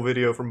terrible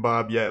video from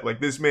Bob yet.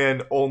 Like, this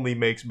man only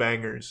makes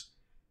bangers.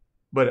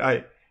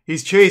 But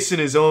he's chasing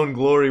his own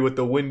glory with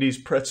the Wendy's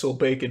pretzel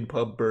bacon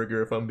pub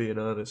burger, if I'm being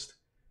honest.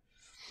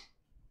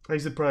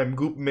 Thanks to Prime,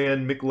 Goop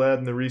Man, McLad,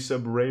 and the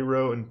resub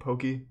Rayro and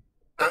Pokey.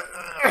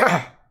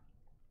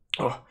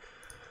 Oh.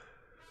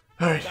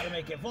 Alright. Gotta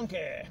make it funky.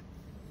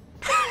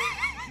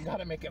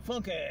 Gotta make it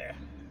funky.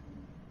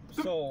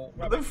 So,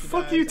 what the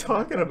fuck are you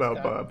talking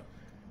about, Bob?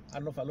 I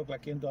don't know if I look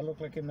like him. Do I look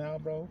like him now,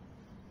 bro?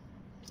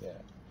 Yeah.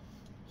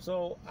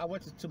 So, I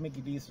went to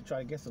Mickey D's to try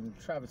to get some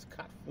Travis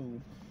Scott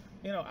food.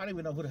 You know, I don't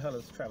even know who the hell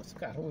is Travis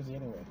Scott. Who is he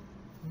anyway?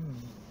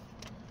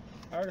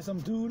 I heard of some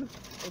dude.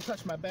 Don't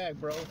touch my bag,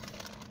 bro.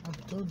 I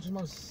told you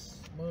my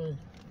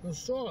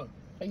straw.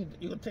 Hey,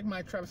 you gonna take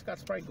my Travis Scott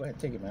Sprite? Go ahead,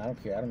 take it, man. I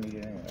don't care. I don't need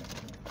it anyway.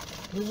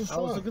 Here's a I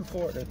straw. was looking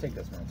forward to take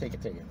this, man. Take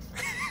it.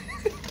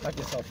 Knock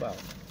yourself out.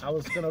 I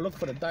was gonna look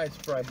for the Diet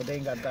Sprite, but they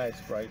ain't got Diet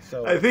Sprite,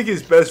 so... I think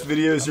his best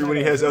videos are when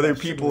he has other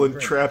people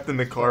trapped in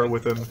the car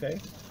with him. Okay.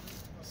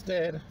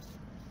 Instead,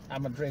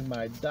 I'm gonna drink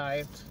my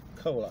Diet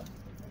Cola.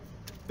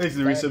 Thanks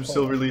to the resub,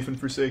 Silver Leaf and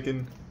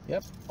Forsaken.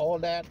 Yep, all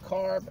that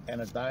carb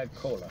and a Diet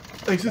Cola.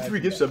 Thanks to 3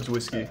 gift subs,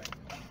 Whiskey.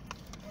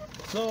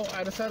 So,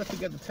 I decided to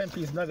get the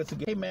 10-piece nuggets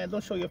again. Hey, man,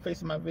 don't show your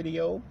face in my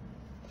video.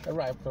 That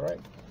rhymes, alright?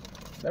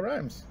 That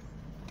rhymes.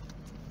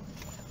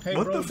 Hey,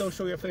 What bro, the don't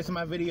show your face in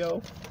my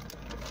video.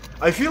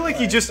 I feel like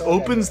he just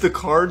opens the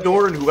car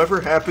door and whoever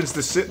happens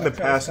to sit in the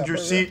passenger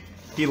seat,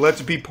 he lets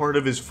be part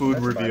of his food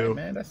review.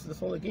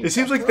 It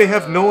seems like they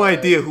have no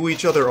idea who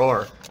each other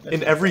are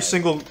in every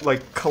single,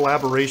 like,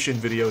 collaboration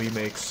video he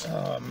makes.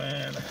 Oh,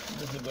 man,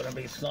 this is gonna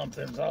be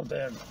something.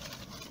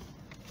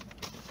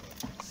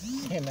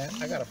 Hey, man,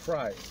 I got a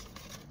fries.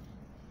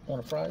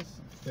 Want a fries?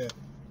 Yeah.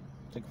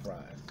 Take a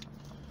fries.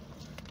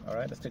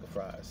 Alright, let's take a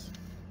fries.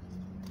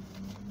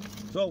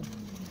 So,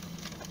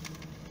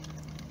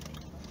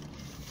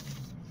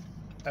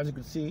 as you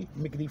can see,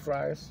 Mickey D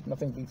fries,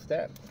 nothing beats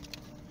that.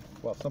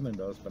 Well, something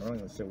does, but I'm not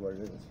going to say what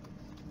it is.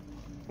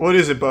 What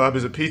is it, Bob?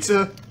 Is it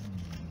pizza?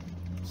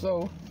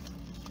 So,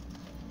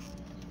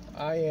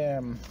 I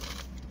am...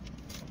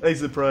 Thanks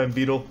to the Prime,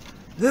 Beetle.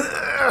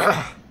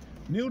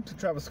 new to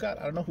Travis Scott.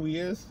 I don't know who he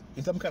is.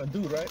 He's some kind of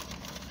dude, right?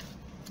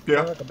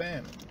 Yeah. Like a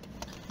band.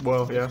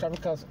 Well, yeah. Is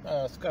Travis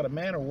Scott a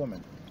man or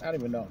woman? I don't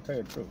even know, to tell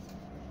you the truth.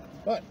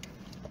 But,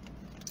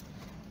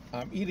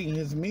 I'm eating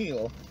his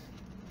meal.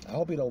 I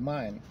hope you don't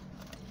mind.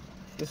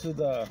 This is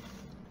the,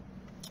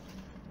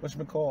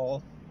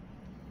 whatchamacall,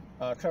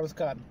 Travis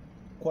Scott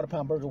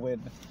quarter-pound burger with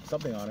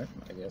something on it.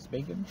 I guess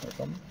bacon or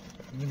something.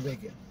 You need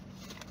bacon.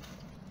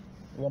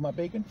 You want my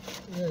bacon?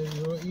 Yeah,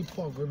 you don't eat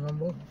pork,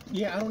 remember?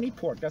 Yeah, I don't eat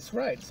pork. That's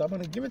right. So I'm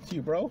going to give it to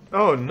you, bro.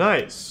 Oh,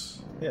 nice.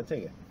 Here,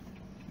 take it.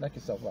 Knock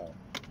yourself out.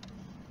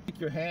 Stick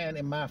your hand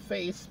in my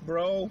face,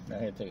 bro. Now,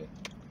 here, take it.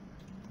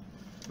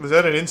 Was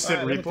that an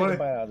instant All right, let me take a replay?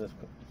 bite out of this.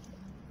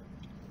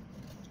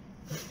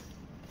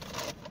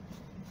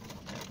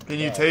 Can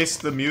you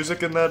taste the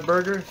music in that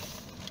burger?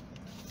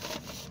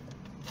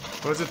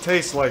 What does it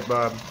taste like,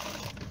 Bob?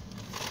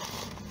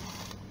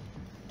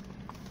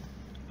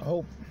 I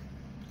hope.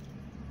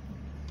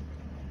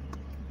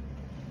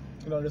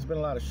 You know, there's been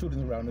a lot of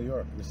shootings around New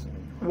York recently.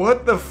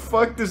 What the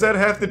fuck does that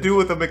have to do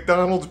with a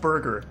McDonald's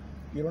burger?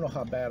 You don't know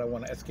how bad I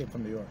want to escape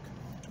from New York.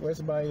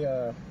 Where's my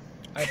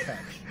eye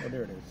patch? Oh,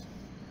 there it is.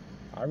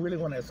 I really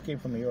want to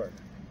escape from New York.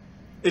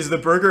 Is the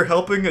burger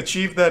helping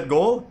achieve that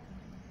goal?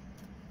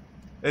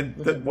 And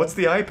what's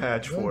the eye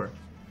patch for?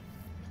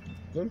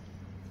 Good?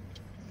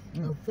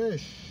 A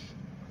fish.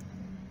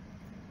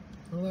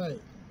 Alright.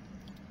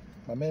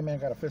 My main man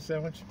got a fish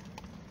sandwich.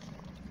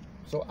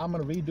 So I'm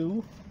going to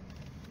redo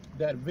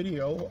that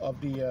video of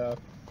the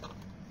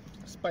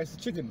spicy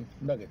chicken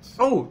nuggets.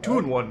 Oh,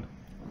 2-in-1.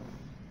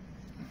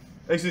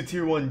 Actually,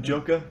 tier 1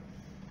 Joka.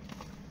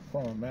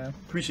 Come on, man.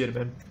 Appreciate it,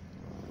 man.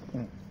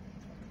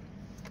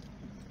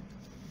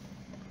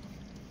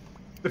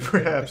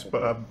 Perhaps,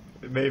 Bob.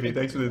 Maybe.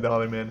 Thanks for the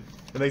 $1, man.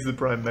 And thanks to the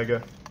Prime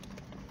Mega.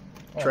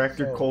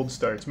 Tractor so- cold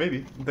starts.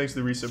 Maybe. And thanks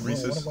to the resub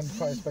Reese's. Want to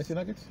try spicy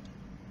nuggets?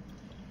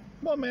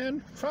 Come on,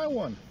 man. Try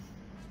one.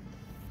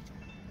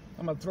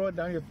 I'm going to throw it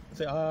down your...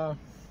 Say,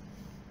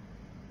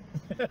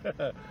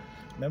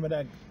 Remember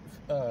that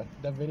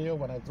video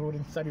when I threw it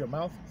inside your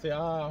mouth? Say,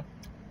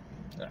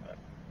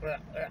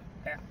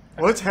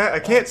 What's I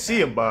can't see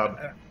him, Bob.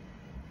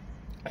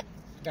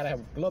 Gotta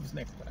have gloves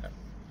next time.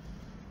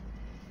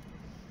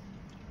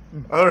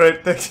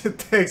 Alright,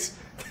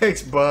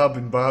 thanks, Bob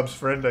and Bob's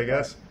friend, I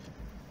guess.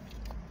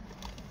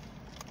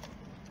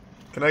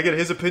 Can I get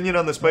his opinion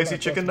on the spicy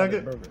chicken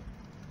nugget?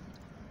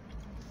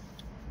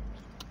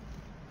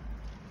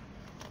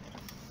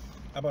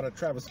 How about a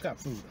Travis Scott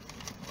food?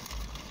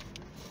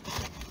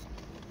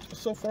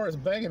 So far, it's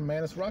banging,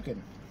 man. It's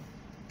rocking.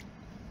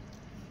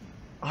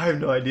 I have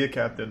no idea,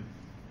 Captain.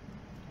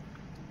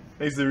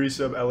 Thanks to the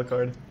resub,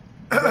 Alucard.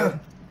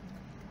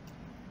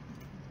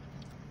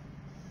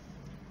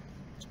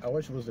 I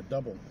wish it was a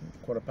double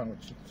quarter pound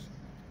with cheese.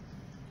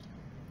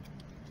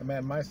 A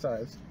man my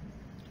size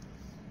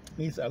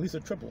needs at least a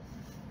triple.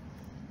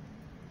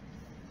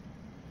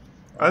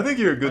 I think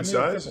you're a I good need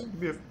a size. triple.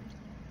 Be an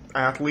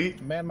athlete.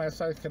 A man my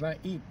size cannot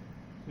eat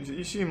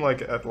You seem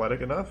like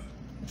athletic enough.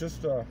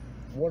 just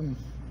one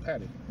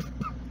patty.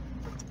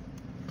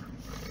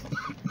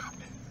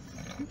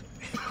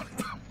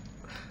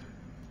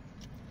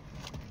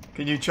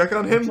 Can you check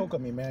on Don't him? choke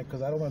on me, man,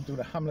 because I don't want to do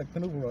the Hamlet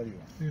maneuver on you.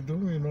 You do?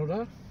 You know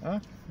that? Huh?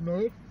 You know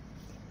it?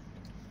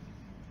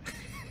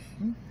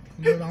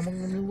 You know how I'm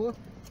gonna do?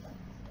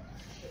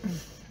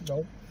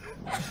 No.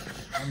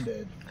 I'm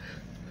dead.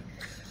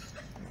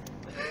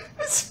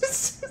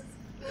 So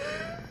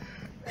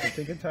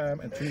take your time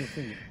and chew your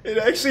food. It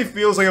actually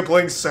feels like I'm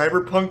playing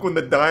Cyberpunk when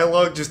the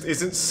dialogue just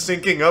isn't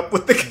syncing up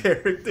with the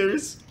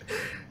characters.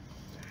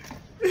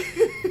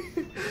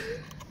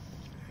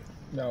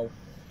 No.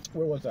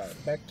 Where was I?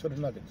 Back to the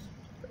nuggets.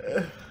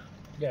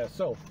 Yeah,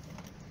 so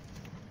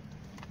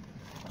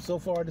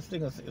far this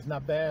thing is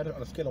not bad.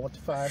 On a scale of 1 to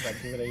 5, I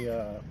give it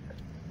a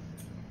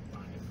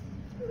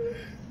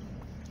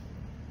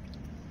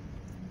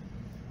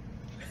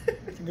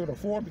I give it a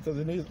 4 because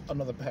it needs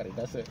another patty.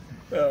 That's it.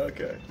 Oh,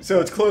 okay. So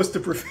it's close to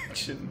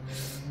perfection.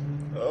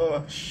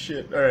 Oh,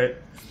 shit. Alright.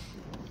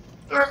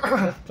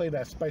 Let's play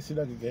that spicy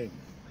nugget game.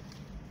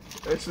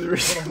 That's the I'm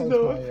reason. gonna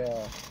No.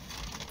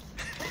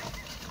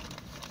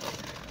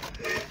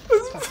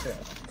 host my hot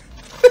sauce.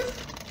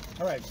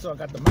 Alright, so I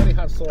got the mighty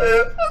hot sauce.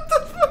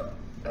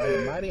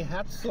 The mighty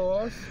hot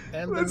sauce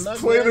and Let's the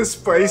nuggets. play the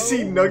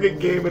spicy bro. nugget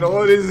game, and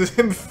all it is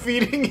him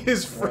feeding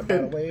his By the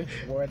friend. way,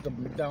 we're at the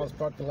McDonald's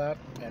parking lot,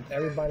 and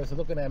everybody's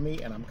looking at me,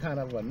 and I'm kind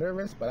of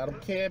nervous, but I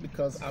don't care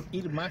because I'm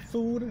eating my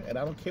food, and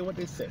I don't care what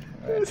they say.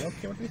 All right, I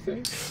don't care what they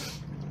say.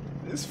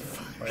 This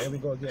All right, here we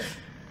go again.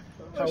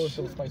 How is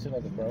those spicy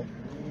nuggets, bro?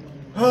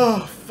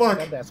 Oh, fuck.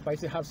 Got that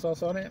spicy hot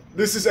sauce on it,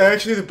 This is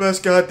actually the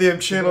best goddamn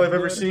channel I've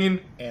ever Good. seen.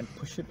 and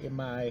push it in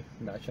my.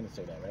 No, I shouldn't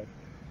say that, right?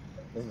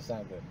 Doesn't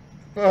sound good.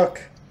 Fuck.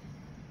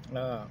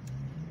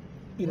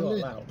 Eat it out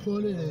loud.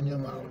 Put it in your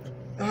mouth.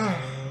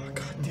 Oh,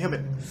 god damn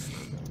it.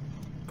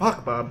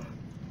 Fuck, Bob.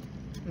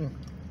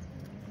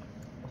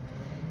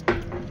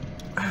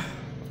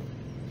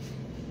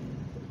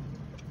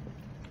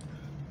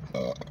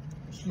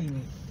 Excuse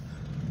me.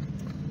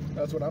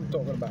 That's what I'm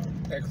talking about.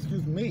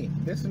 Excuse me.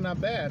 This is not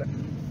bad.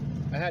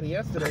 I had it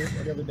yesterday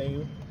or the other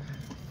day.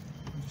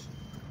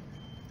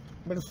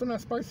 But it's still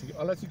not spicy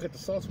unless you get the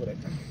sauce with it.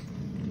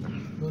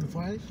 You want the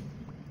fries?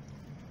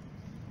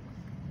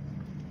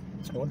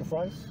 You want the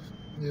fries?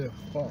 Yeah.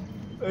 Oh.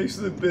 Thanks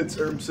to the bits,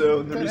 Ermso.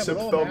 Can't There's have some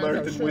it all, man. I Felmart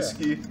gotta and share.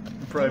 whiskey.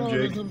 Prime No, Jake.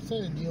 that's what I'm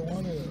saying. Do you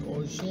want it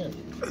or share?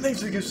 Thanks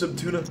to give some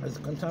tuna. It's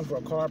come time for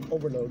a carb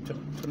overload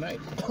tonight.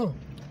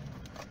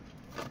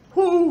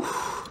 Woo!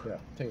 Yeah,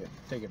 take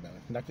it, man.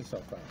 Knock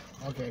yourself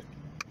out. Okay.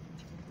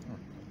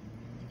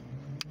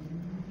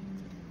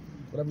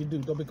 Whatever you do,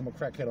 don't become a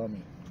crackhead on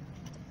me.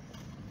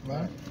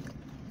 What?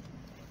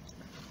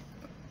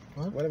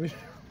 What?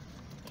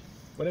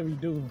 Whatever you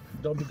do,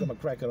 don't become a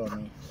crackhead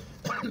on me.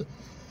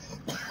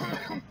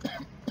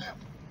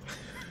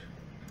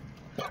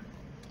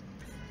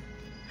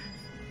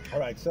 All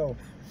right, so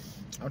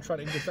I'm trying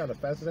to get this out as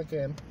fast as I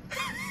can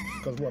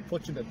because we're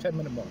approaching the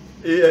 10-minute mark.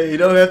 Yeah, you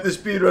don't have to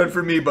speedrun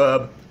for me,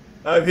 Bob.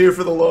 I'm here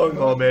for the long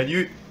haul, man.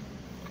 You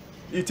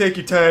take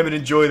your time and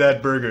enjoy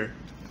that burger.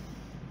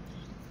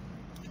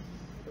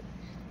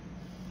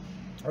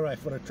 All right,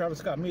 for the Travis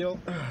Scott meal,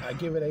 I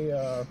give it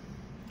a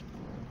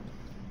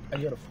I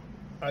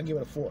give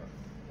it a 4.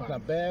 It's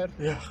not bad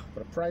Yeah. for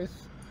the price,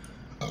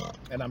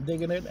 and I'm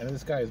digging it. And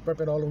this guy is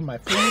burping all over my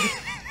food.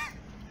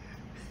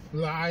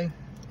 Lie.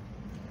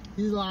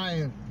 He's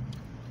lying.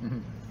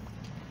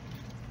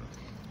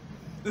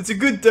 It's a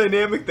good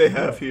dynamic they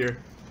have here.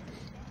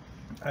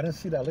 I didn't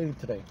see that lady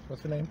today.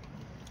 What's her name?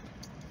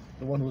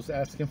 The one who was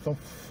asking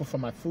for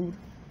my food.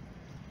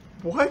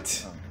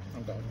 What? Oh,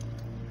 I'm done.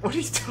 What are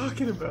you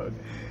talking about?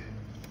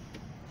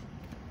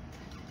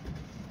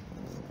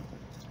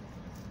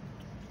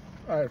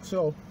 All right,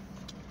 so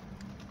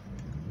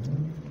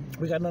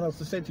we got nothing else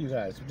to say to you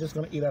guys. We're just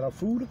gonna eat out our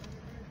food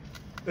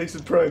Thanks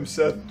to Prime,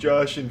 Seth,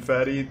 Josh, and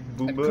Fatty, and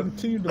Boomba.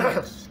 continue the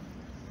mix.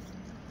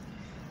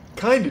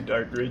 Kinda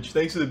Dark Ridge.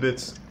 Thanks for the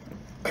bits.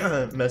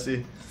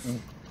 Messy.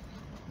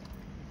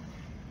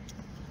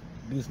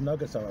 These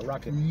nuggets are a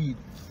rocket. Weed.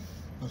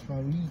 That's my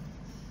weed.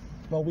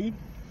 Smell weed?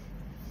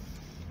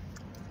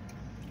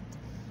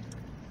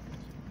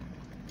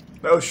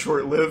 That was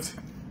short-lived.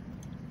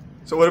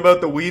 So what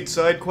about the weed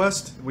side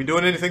quest? We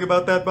doing anything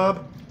about that,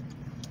 Bob?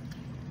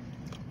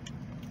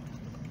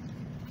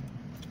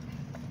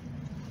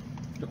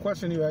 The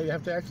question you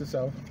have to ask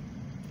yourself: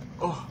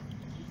 Oh,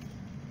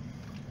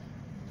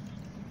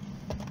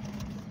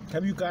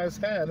 have you guys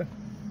had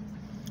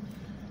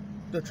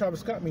the Travis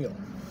Scott meal?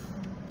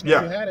 If you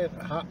yeah. had it,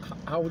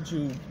 how would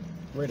you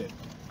rate it?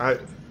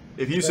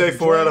 If you say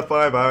 4 out of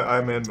 5,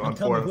 I'm in on And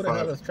tell 4 me out who of the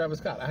hell 5. is Travis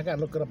Scott. I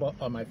gotta look it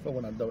up on my phone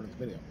when I'm done with this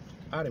video.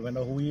 I don't even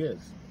know who he is.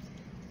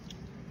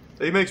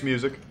 He makes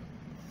music.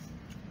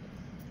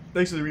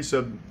 Thanks for the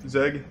resub,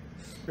 Zeg.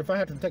 If I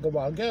had to take a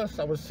wild guess,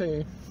 I would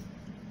say,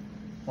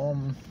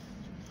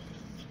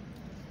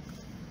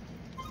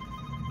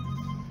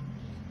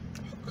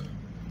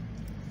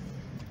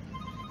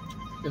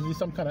 is he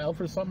some kind of elf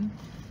or something?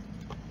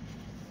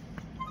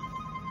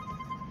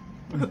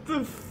 What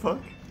the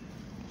fuck?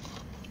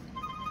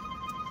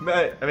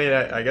 I mean,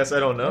 I guess I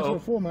don't That's know.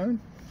 what for, man.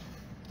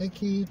 Hey,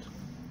 Keith.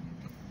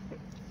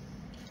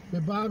 Hey,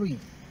 Bobby.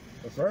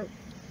 That's right.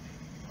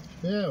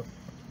 Yeah.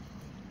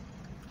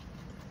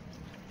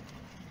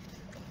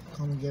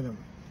 Come and get him.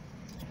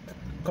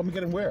 Come and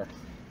get him where?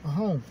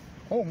 Home.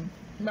 Home.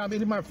 Not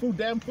eating my food,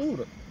 damn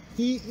food.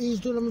 He's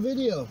doing a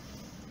video.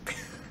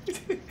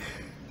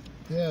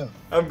 Yeah.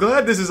 I'm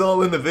glad this is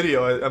all in the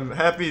video. I'm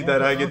happy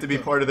that I get to be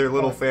part of their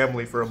little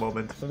family for a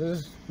moment. So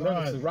this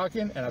is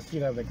rocking, and I'll see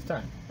you guys next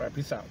time. All right,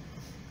 peace out.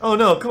 Oh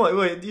no, come on,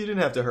 wait, you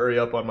didn't have to hurry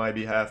up on my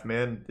behalf,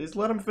 man. Just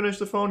let him finish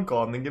the phone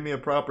call and then give me a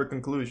proper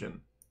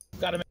conclusion.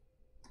 Got him.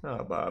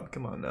 Oh, Bob,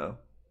 come on now.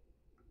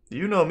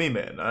 You know me,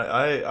 man.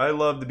 I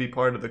love to be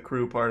part of the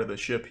crew, part of the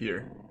ship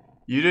here.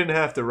 You didn't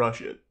have to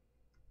rush it.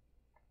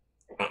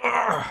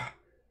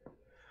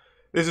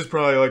 This is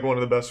probably like one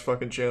of the best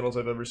fucking channels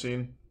I've ever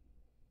seen.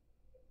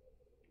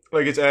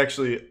 Like, it's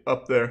actually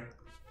up there.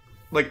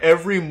 Like,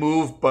 every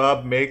move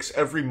Bob makes,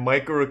 every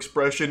micro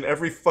expression,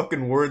 every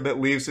fucking word that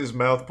leaves his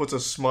mouth puts a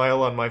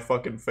smile on my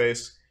fucking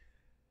face.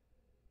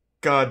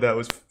 God, that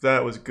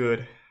was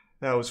good.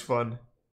 That was fun.